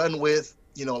get done with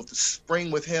the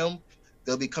spring with him,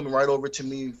 they'll be coming right over to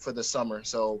me for the summer.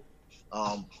 So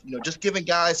just giving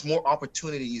guys more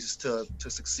opportunities to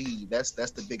succeed. That's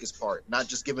the biggest part. Not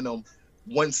just giving them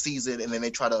one season and then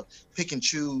they try to pick and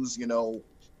choose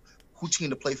who team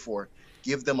to play for.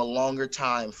 Give them a longer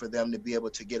time for them to be able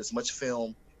to get as much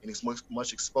film and as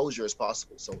much exposure as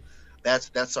possible. So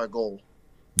that's our goal.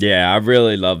 Yeah, I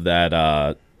really love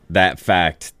that that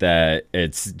fact that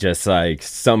it's just like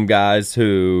some guys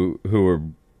who are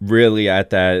really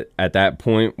at that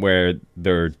point where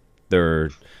they're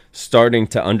starting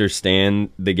to understand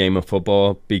the game of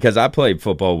football, because I played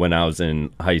football when I was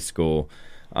in high school.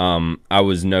 I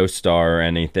was no star or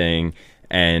anything,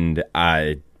 and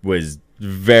I was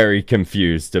very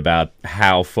confused about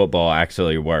how football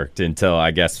actually worked until I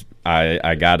guess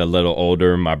I got a little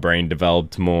older, my brain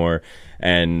developed more,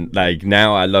 and like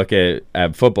now I look at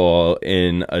football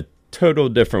in a total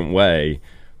different way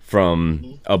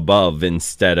from above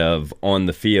instead of on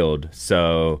the field.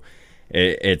 So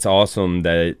it's awesome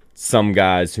that some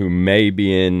guys who may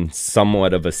be in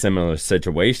somewhat of a similar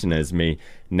situation as me,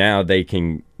 now they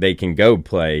can go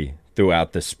play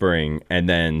throughout the spring, and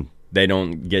then they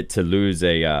don't get to lose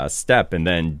a step and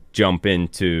then jump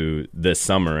into the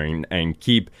summer and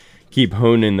keep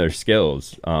honing their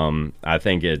skills. I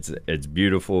think it's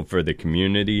beautiful for the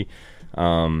community,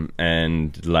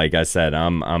 and like I said,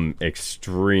 I'm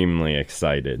extremely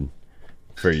excited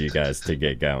for you guys to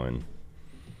get going.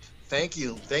 Thank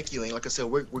you. And like I said,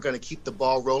 we're going to keep the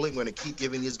ball rolling. We're going to keep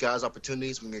giving these guys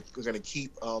opportunities. We're going to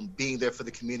keep being there for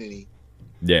the community.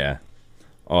 Yeah.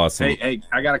 Awesome. Hey,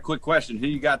 I got a quick question. Who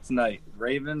you got tonight,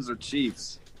 Ravens or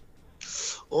Chiefs?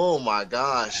 Oh my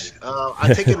gosh!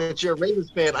 I take it that you're a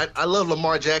Ravens fan. I love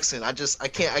Lamar Jackson. I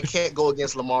can't go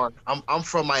against Lamar. I'm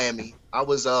from Miami. I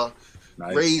was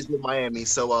raised in Miami,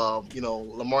 so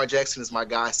Lamar Jackson is my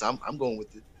guy. So I'm going with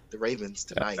the Ravens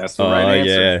tonight. That's the right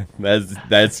answer. Yeah,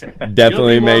 that's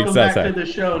definitely makes sense. Back to the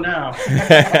show now.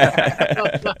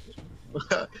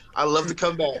 I'd love to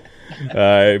come back. All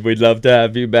right, we'd love to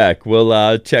have you back.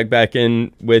 We'll check back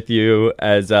in with you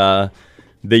as the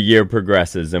year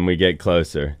progresses and we get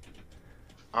closer.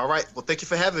 All right. Well, thank you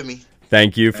for having me.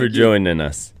 Thank you for joining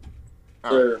us.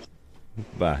 All right.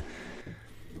 Bye.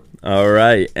 All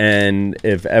right, and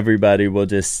if everybody will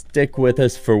just stick with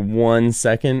us for 1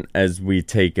 second as we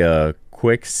take a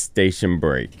quick station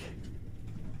break.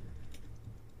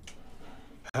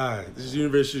 Hi, this is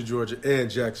University of Georgia and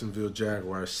Jacksonville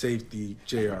Jaguars safety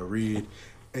J.R. Reed,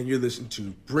 and you're listening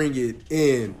to Bring It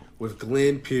In with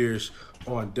Glenn Pierce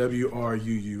on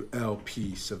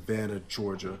WRUULP, Savannah,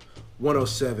 Georgia,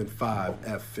 107.5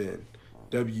 FM,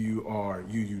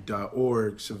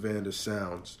 WRUU.org, Savannah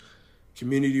Sounds,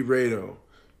 community radio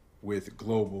with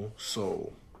Global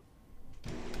Soul.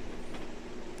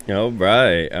 All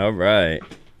right.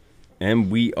 And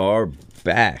we are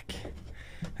back.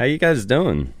 How you guys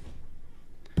doing?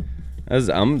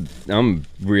 I'm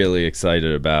really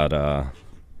excited about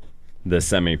the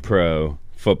semi-pro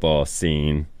football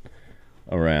scene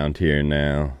around here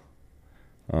now.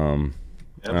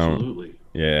 Absolutely.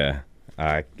 Yeah,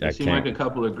 I seem like a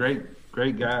couple of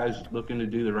great guys looking to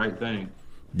do the right thing.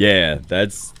 Yeah,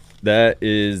 that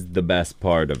is the best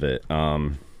part of it. I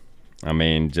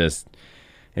mean, just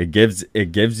it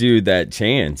gives you that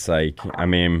chance. Like, I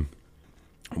mean,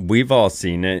 we've all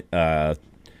seen it.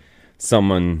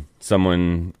 Someone,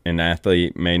 an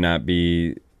athlete may not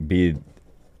be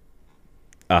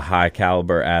a high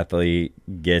caliber athlete,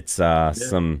 gets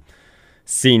some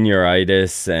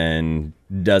senioritis and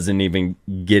doesn't even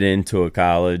get into a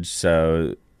college.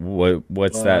 So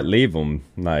what's that leave them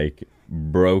like?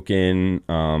 Broken.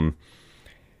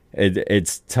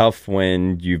 It's tough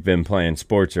when you've been playing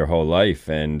sports your whole life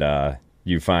and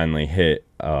you finally hit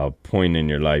a point in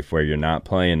your life where you're not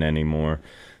playing anymore.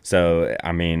 So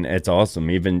I mean, it's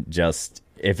awesome, even just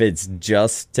if it's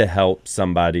just to help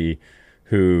somebody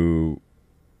who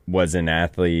was an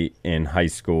athlete in high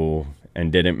school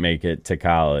and didn't make it to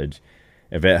college.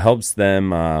 If it helps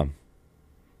them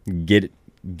get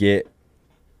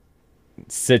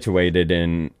situated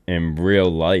in real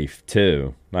life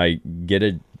too, like get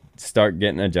a start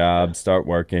getting a job, start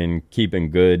working, keeping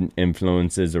good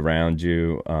influences around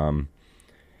you.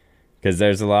 Because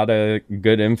there's a lot of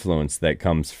good influence that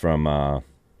comes from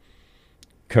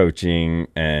coaching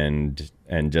and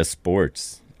just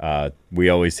sports. We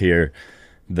always hear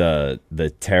the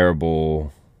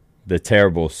terrible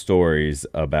stories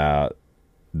about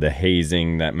the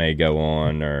hazing that may go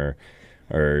on, or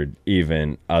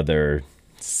even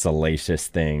salacious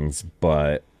things,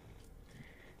 but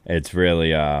it's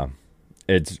really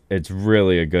it's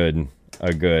really a good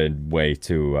way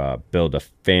to build a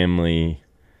family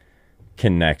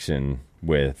connection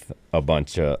with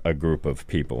a group of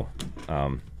people.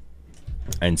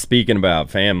 And speaking about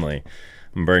family,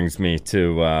 brings me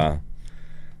to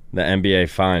the NBA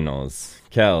Finals.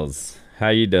 Kellz, how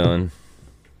you doing?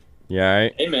 You all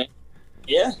right? Hey, man.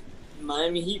 Yeah,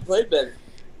 Miami Heat played better.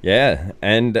 Yeah,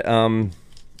 and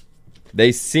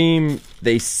they seem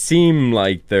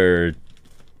like they're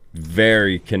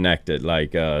very connected,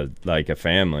 like a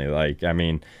family. Like, I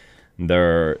mean,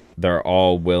 they're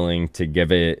all willing to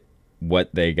give it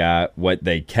what they got, what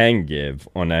they can give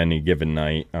on any given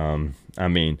night. I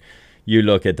mean, you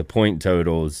look at the point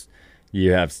totals,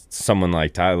 you have someone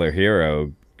like Tyler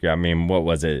Hero. I mean, what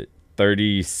was it,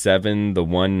 37 the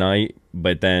one night?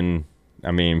 But then,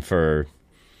 I mean, for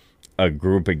a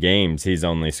group of games, he's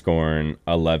only scoring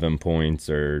 11 points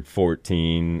or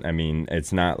 14. I mean,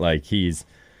 it's not like he's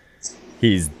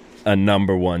a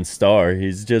number one star.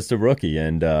 He's just a rookie.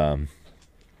 And,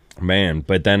 man,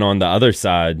 but then on the other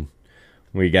side,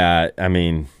 we got, I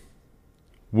mean,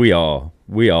 we all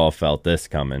felt this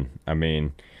coming. I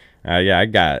mean, yeah, I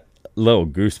got little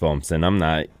goosebumps, and I'm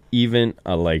not even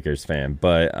a Lakers fan,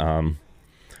 but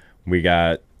we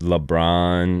got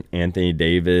LeBron, Anthony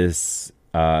Davis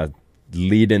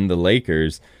leading the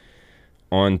Lakers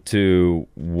onto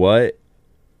what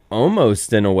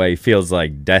almost in a way feels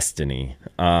like destiny.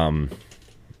 I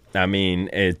mean,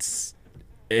 it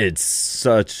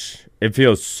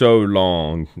feels so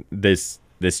long.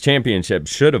 This championship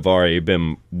should have already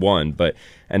been won,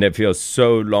 and it feels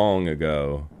so long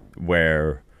ago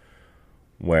where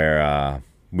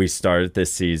we started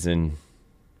this season.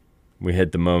 We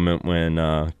hit the moment when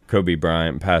Kobe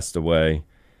Bryant passed away,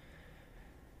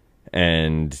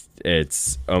 and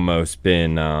it's almost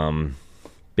been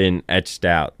etched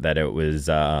out that it was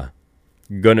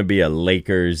going to be a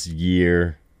Lakers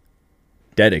year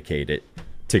dedicated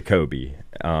to Kobe.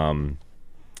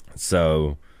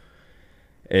 So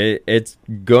it's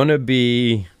going to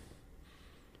be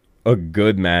a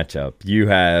good matchup. You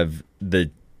have the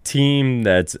team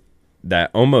that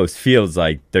almost feels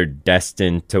like they're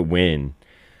destined to win,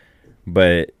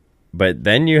 but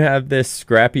then you have this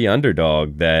scrappy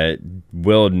underdog that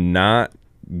will not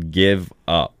give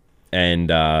up, and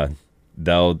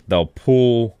they'll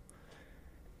pull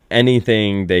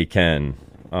anything they can.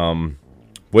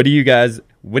 What do you guys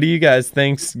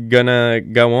think's gonna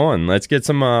go on? Let's get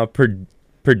some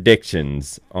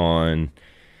predictions on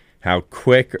how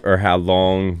quick or how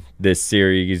long this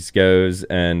series goes,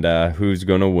 and who's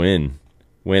going to win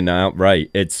outright.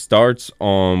 It starts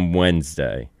on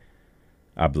Wednesday,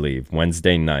 I believe.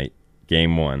 Wednesday night,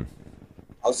 game 1.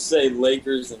 I'll say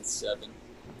Lakers in 7.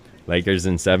 Lakers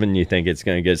in 7? You think it's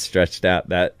going to get stretched out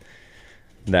that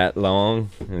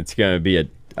long? It's going to be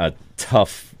a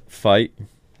tough fight,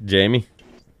 Jamie?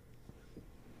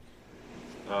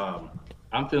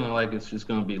 I'm feeling like it's just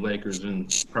going to be Lakers in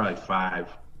probably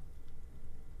 5.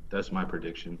 That's my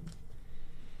prediction.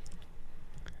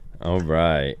 All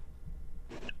right.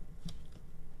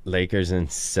 Lakers in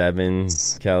 7.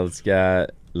 Kellz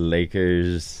got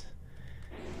Lakers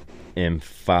in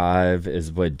 5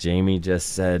 is what Jamie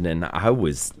just said, and I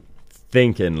was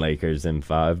thinking Lakers in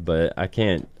 5, but I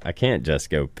can't just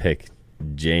go pick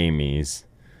Jamie's.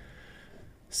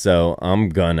 So I'm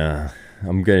gonna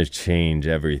change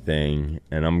everything,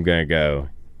 and I'm gonna go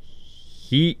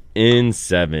Heat in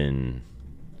 7.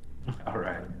 All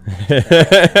right.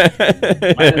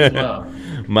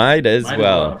 Might as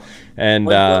well. And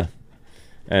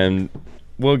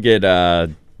we'll get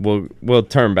we'll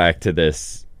turn back to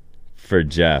this for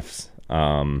Jeff's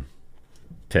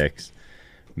picks.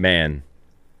 Man,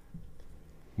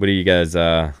 what do you guys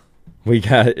we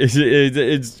got?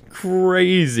 It's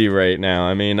crazy right now.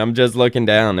 I mean, I'm just looking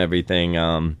down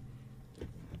everything.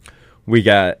 We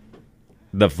got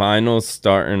the finals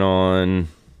starting on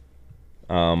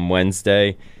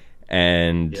Wednesday,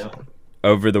 and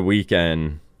over the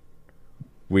weekend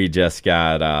we just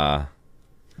got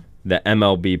the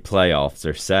MLB playoffs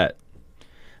are set.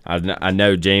 I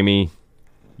know, Jamie,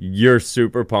 you're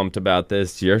super pumped about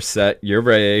this. You're set. You're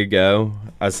ready to go.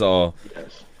 I saw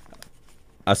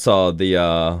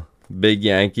the big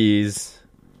Yankees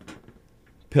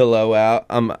pillow out.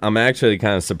 I'm actually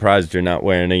kind of surprised you're not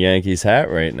wearing a Yankees hat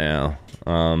right now.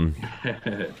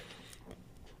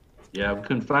 Yeah, I'm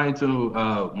confined to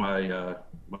my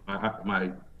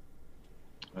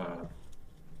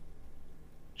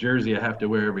jersey I have to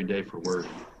wear every day for work.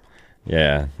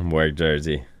 Yeah, work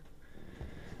jersey.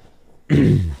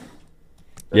 That's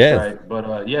Yeah. right. But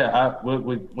what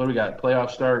do we got?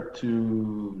 Playoff start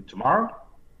to tomorrow?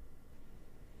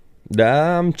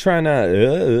 I'm trying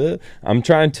to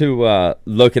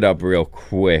look it up real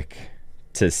quick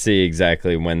to see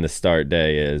exactly when the start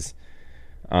day is.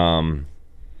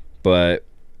 But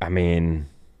I mean,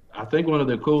 I think one of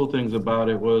the cool things about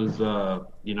it was,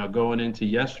 going into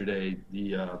yesterday,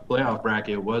 the playoff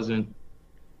bracket wasn't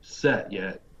set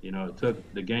yet. It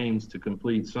took the games to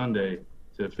complete Sunday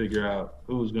to figure out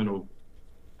who's going to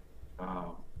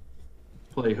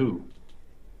play who.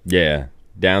 yeah,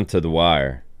 down to the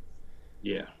wire.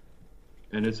 Yeah,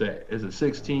 and it's a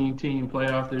 16-team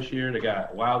playoff this year. They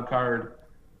got wild card,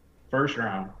 first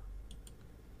round,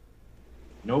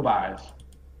 no buys.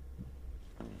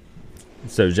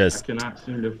 So I just cannot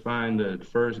seem to find the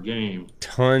first game.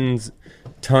 tons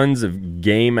of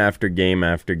game after game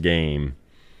after game.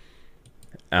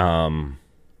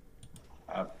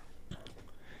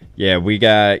 Yeah, we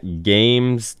got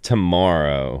games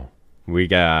tomorrow. We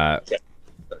got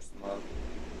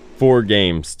 4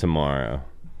 games tomorrow.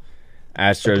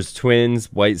 Astros,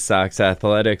 Twins, White Sox,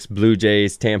 Athletics, Blue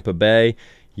Jays, Tampa Bay,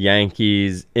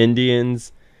 Yankees,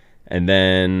 Indians, and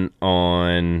then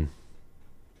on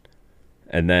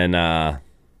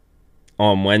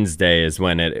Wednesday is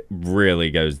when it really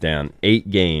goes down.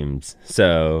 8 games.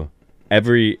 So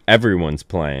everyone's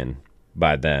playing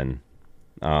by then.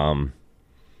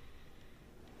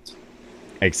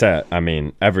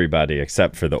 Everybody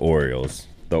except for the Orioles.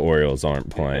 The Orioles aren't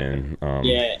playing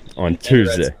on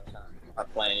Tuesday.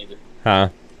 Not playing either. Huh?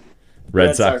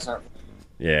 Red Sox. aren't.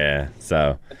 Yeah,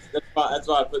 so That's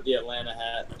why I put the Atlanta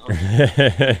hat on.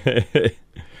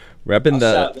 repping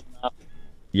Shout them out.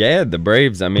 the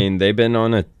Braves. I mean, they've been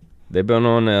on a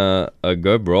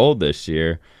good roll this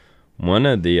year. One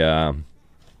of the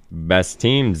best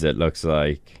teams, it looks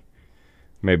like.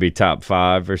 Maybe top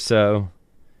 5 or so.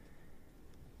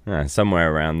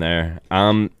 Somewhere around there.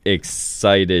 I'm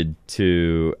excited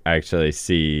to actually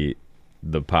see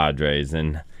the Padres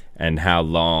and how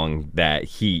long that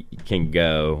heat can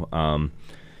go.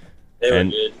 They were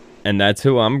good. And that's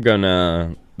who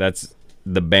that's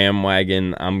the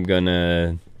bandwagon I'm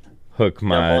gonna hook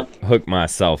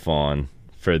myself on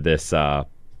for this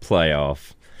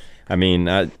playoff. I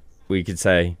mean, we could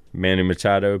say Manny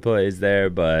Machado plays there,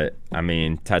 but I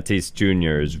mean, Tatis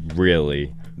Jr. is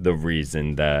really the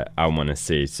reason that I want to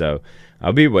see. So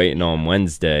I'll be waiting on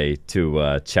Wednesday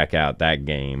to check out that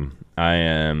game.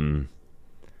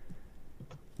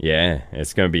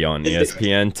 It's going to be on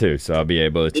ESPN too, so I'll be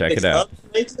able to check it out.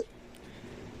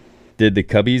 Did the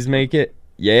Cubbies make it?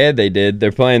 Yeah, they did.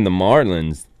 They're playing the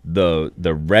Marlins, the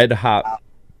red hot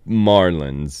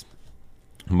Marlins.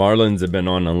 Marlins have been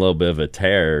on a little bit of a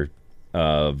tear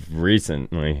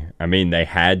recently. I mean, they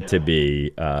had to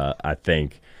be, I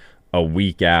think, a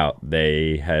week out.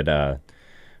 They had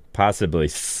possibly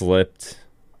slipped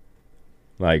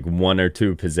like 1 or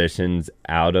 2 positions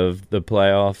out of the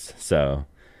playoffs, so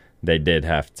they did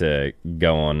have to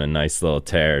go on a nice little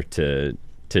tear to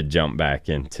jump back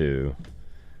into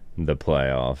the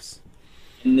playoffs.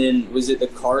 And then was it the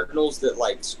Cardinals that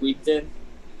squeaked in?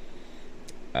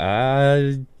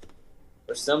 Or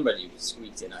somebody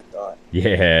squeaked in, I thought.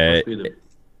 Yeah. Must be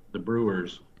the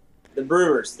Brewers. The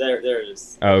Brewers. There it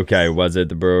is. Okay, was it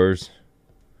the Brewers?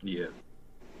 Yeah.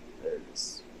 There it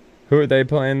is. Who are they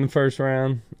playing the first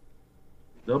round?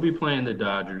 They'll be playing the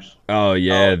Dodgers. Oh,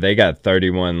 yeah, they got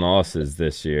 31 losses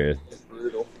this year. It's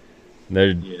brutal.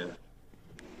 Yeah.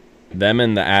 Them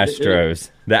and the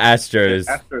Astros. The Astros.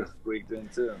 Astros squeaked in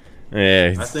too.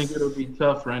 Yeah. I think it'll be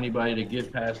tough for anybody to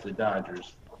get past the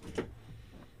Dodgers.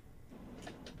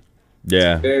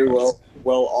 Yeah. Very well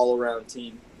all around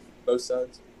team, both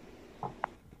sides.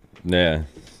 Yeah.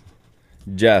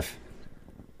 Jeff.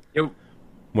 Yo.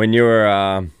 When you were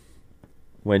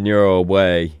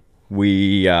away,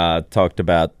 we talked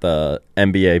about the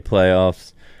NBA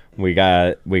playoffs. We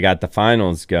got the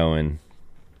finals going.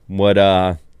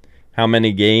 How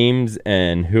many games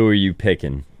and who are you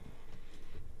picking?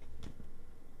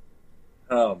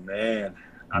 Oh man.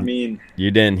 I mean,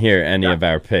 you didn't hear any of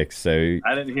our picks, so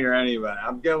I didn't hear anybody.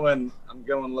 I'm going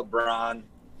LeBron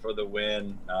for the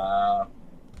win.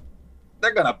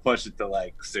 They're gonna push it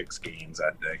to 6 games,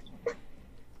 I think.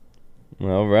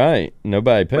 All right.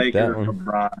 Nobody picked Lakers, that one.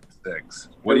 LeBron, 6.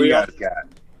 What do you guys got?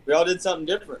 We all did something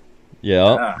different. Yeah.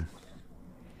 Ah,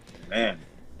 man.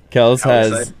 Kellz I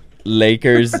would has say-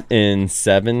 Lakers in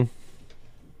 7.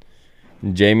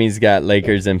 Jamie's got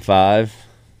Lakers in 5.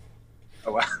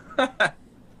 Oh, wow.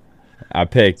 I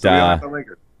picked So we all got the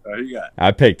Lakers. Who you got?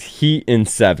 I picked Heat in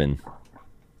 7.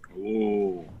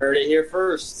 Ooh. Heard it here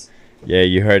first. Yeah,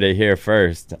 you heard it here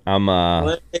first. I'm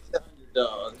Let's pick the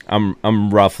underdog. I'm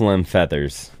ruffling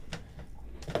feathers.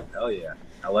 Hell yeah.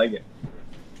 I like it.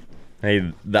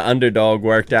 Hey, the underdog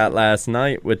worked out last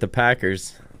night with the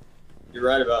Packers. You're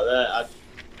right about that.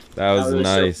 That was really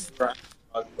nice. but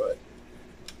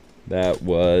That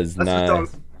was Let's nice.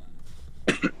 just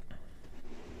talk-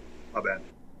 My bad.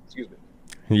 Excuse me.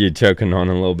 You choking on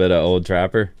a little bit of Old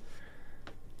Trapper?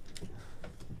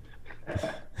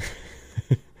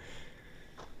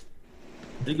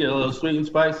 You get a little sweet and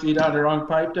spicy down the wrong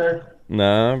pipe there.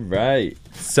 No, right.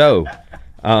 So,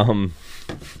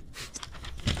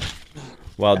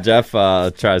 while Jeff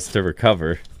tries to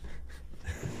recover.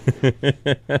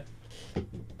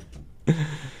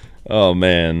 Oh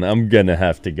man, I'm gonna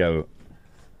have to go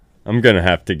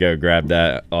grab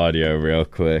that audio real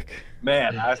quick.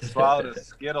 Man, I swallowed a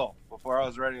Skittle before I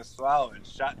was ready to swallow it.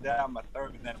 Shot down my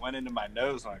throat and then went into my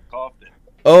nose and I coughed it.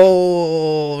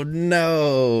 Oh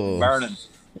no! Burning.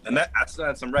 And that I still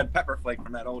had some red pepper flake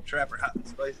from that Old Trapper hot and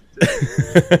spicy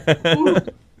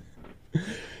too.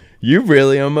 You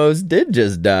really almost did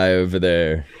just die over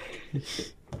there.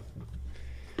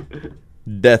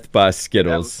 Death by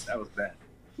Skittles. That was bad.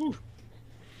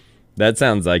 That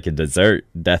sounds like a dessert,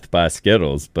 Death by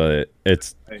Skittles, but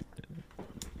it's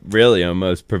really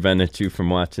almost prevented you from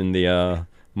watching the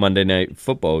Monday Night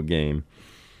Football game.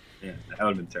 Yeah, that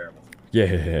would have been terrible.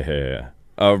 Yeah.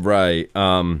 All right.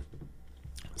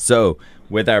 So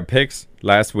with our picks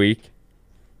last week,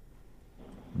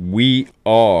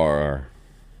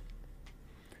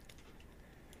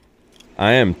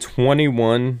 I am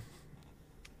 21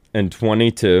 and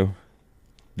 22.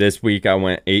 This week I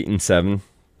went 8 and 7.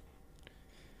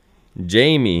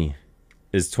 Jamie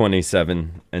is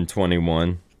 27 and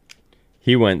 21.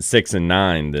 He went 6 and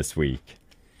 9 this week.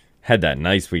 Had that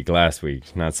nice week last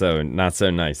week. Not so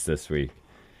nice this week.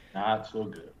 Not so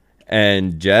good.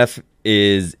 And Jeff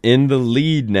is in the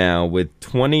lead now with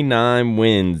 29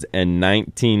 wins and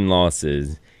 19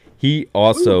 losses. He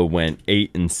also went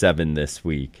 8 and 7 this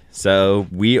week. So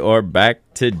we are back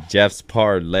to Jeff's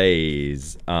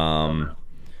parlays.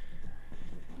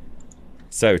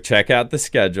 So check out the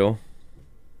schedule.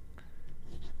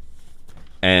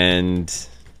 And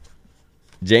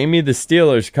Jamie, the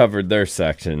Steelers covered their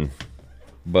section,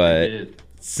 but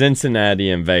Cincinnati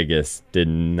and Vegas did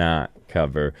not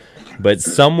cover. But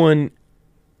someone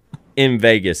in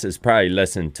Vegas has probably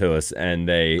listened to us and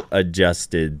they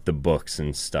adjusted the books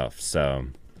and stuff. So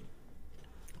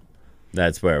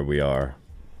that's where we are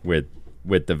with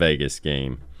the Vegas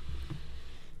game.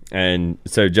 And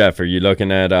so, Jeff, are you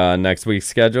looking at next week's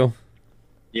schedule?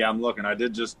 Yeah, I'm looking. I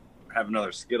did just have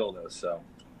another Skittle though, so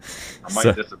I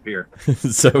might disappear.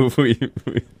 So we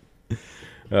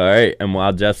all right. And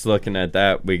while Jeff's looking at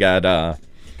that, we got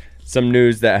some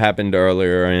news that happened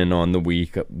earlier on the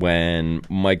week when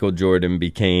Michael Jordan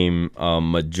became a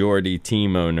majority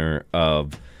team owner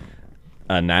of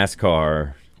a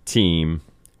NASCAR team.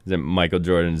 That Michael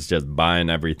Jordan's just buying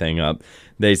everything up.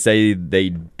 They say they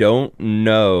don't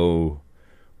know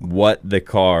what the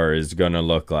car is going to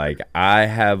look like. I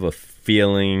have a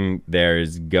feeling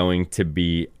there's going to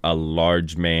be a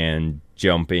large man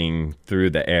jumping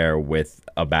through the air with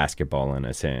a basketball in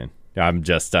his hand. I'm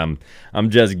just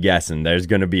guessing. There's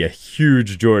going to be a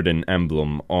huge Jordan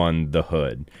emblem on the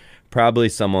hood. Probably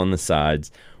some on the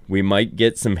sides. We might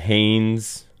get some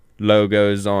Hanes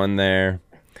logos on there.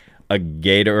 A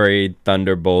Gatorade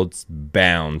Thunderbolt's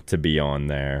bound to be on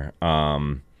there.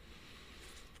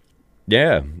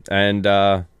 Yeah,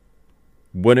 and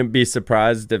wouldn't be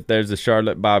surprised if there's a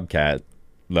Charlotte Bobcat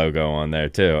logo on there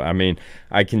too. I mean,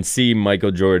 I can see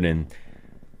Michael Jordan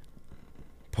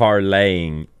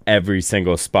parlaying every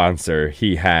single sponsor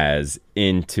he has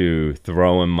into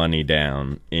throwing money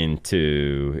down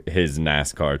into his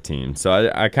NASCAR team.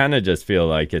 So I kind of just feel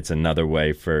like it's another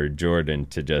way for Jordan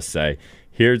to just say,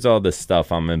 here's all the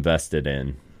stuff I'm invested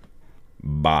in.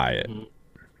 Buy it.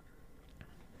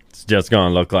 It's just going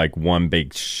to look like one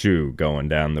big shoe going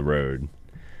down the road.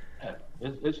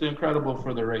 It's incredible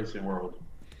for the racing world.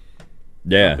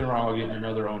 Yeah. Nothing wrong with getting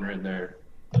another owner in there.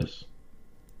 It's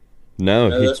No,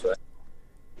 that's right.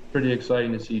 pretty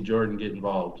exciting to see Jordan get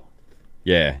involved.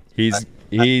 yeah,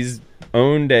 he's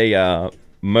owned a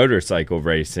motorcycle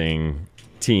racing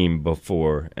team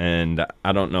before, and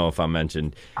I don't know if I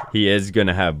mentioned he is going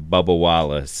to have Bubba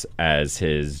Wallace as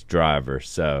his driver,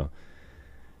 so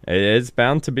it's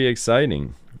bound to be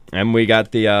exciting. And we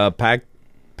got the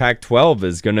Pac-12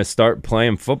 is going to start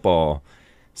playing football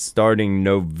starting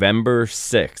November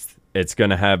 6th. It's going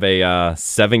to have a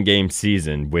 7-game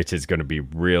season, which is going to be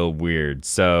real weird.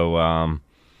 So,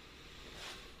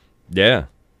 yeah.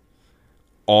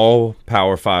 All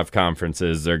Power 5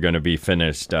 conferences are going to be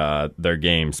finished their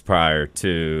games prior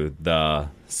to the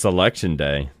selection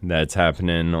day that's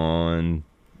happening on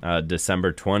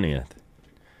December 20th.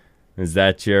 Is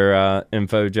that your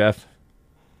info, Jeff?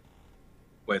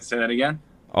 Wait, say that again?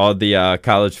 All the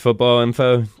college football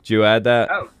info? Did you add that?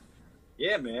 Oh,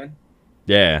 yeah, man.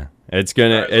 Yeah, it's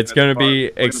gonna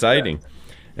be exciting.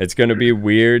 It's gonna be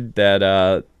weird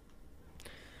that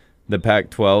the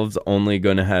Pac-12's only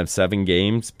gonna have 7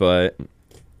 games, but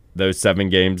those 7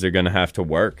 games are gonna have to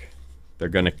work. They're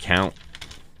gonna count.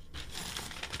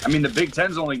 I mean, the Big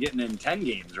Ten's only getting in 10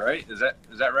 games, right? Is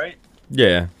that right?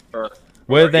 Yeah. Or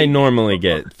what do they normally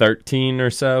get? 13 or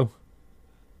so?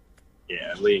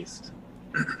 Yeah, at least.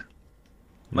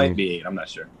 Might be 8. I'm not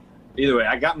sure. Either way,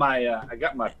 I got my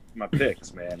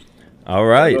picks, man. All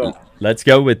right, let's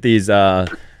go with these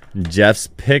Jeff's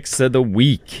picks of the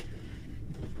week.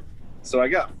 So I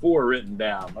got 4 written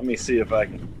down. Let me see if I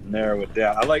can narrow it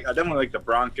down. I definitely like the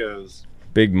Broncos.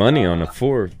 Big money on a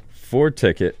four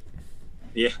ticket.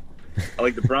 Yeah, I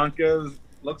like the Broncos.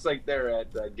 Looks like they're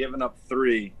at giving up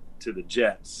 3 to the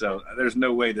Jets. So there's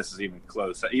no way this is even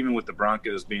close. Even with the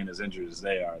Broncos being as injured as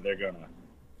they are, they're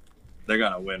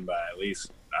gonna win by at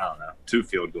least, I don't know, 2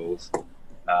 field goals.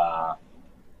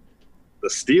 The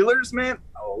Steelers, man,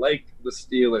 I like the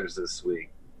Steelers this week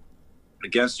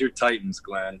against your Titans,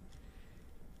 Glenn.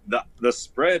 The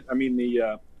spread, I mean,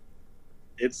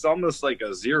 it's almost like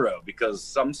a 0 because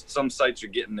some sites are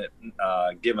getting it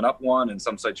giving up 1, and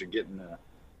some sites are getting 1.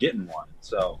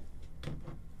 So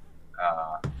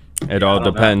it all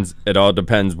depends. It all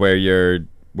depends where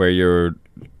you're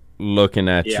looking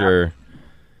at your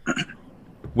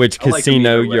which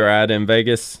casino you're at in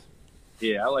Vegas.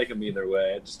 Yeah, I like them either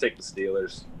way. I just take the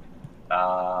Steelers.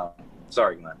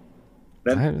 Sorry, Glenn.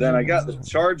 Then I got the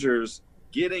Chargers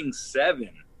getting 7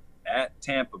 at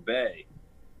Tampa Bay.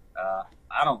 I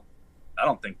don't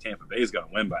think Tampa Bay is going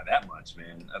to win by that much,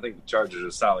 man. I think the Chargers are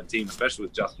a solid team, especially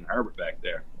with Justin Herbert back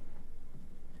there.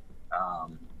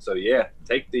 So yeah,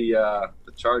 take the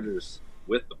Chargers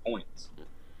with the points.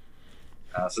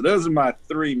 So those are my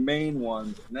 3 main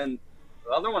ones, and then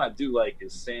the other one I do like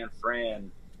is San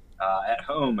Fran at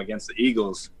home against the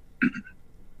Eagles.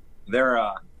 They're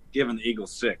giving the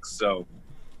Eagles 6, so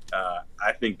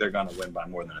I think they're going to win by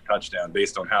more than a touchdown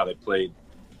based on how they played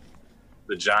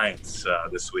the Giants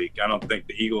this week. I don't think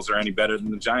the Eagles are any better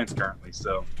than the Giants currently,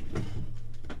 so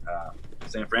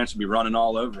San Fran should be running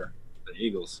all over the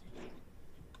Eagles.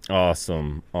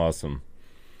 Awesome.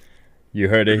 You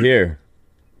heard it here.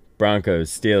 Broncos,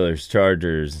 Steelers,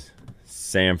 Chargers,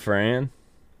 San Fran.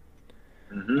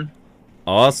 Mm-hmm.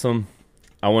 Awesome.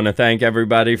 I want to thank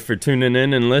everybody for tuning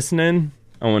in and listening.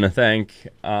 I want to thank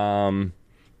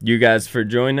you guys for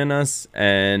joining us,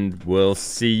 and we'll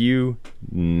see you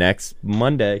next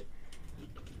Monday.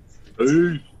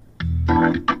 Peace.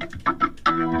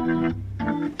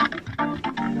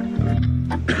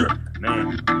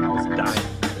 Man, I was dying.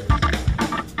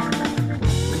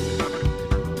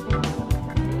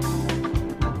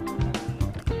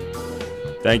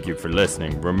 Thank you for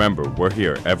listening. Remember, we're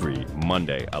here every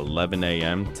Monday, 11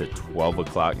 a.m. to 12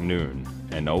 o'clock noon.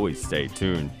 And always stay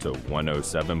tuned to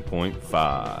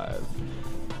 107.5.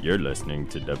 You're listening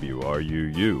to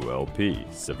WRUU-LP,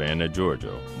 Savannah,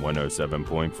 Georgia,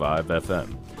 107.5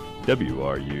 FM.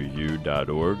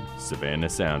 WRUU.org, Savannah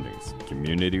Soundings,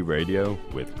 community radio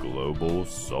with global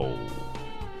soul.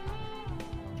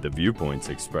 The viewpoints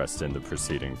expressed in the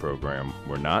preceding program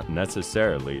were not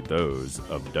necessarily those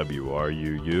of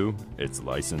WRUU, its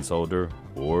license holder,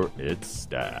 or its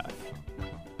staff.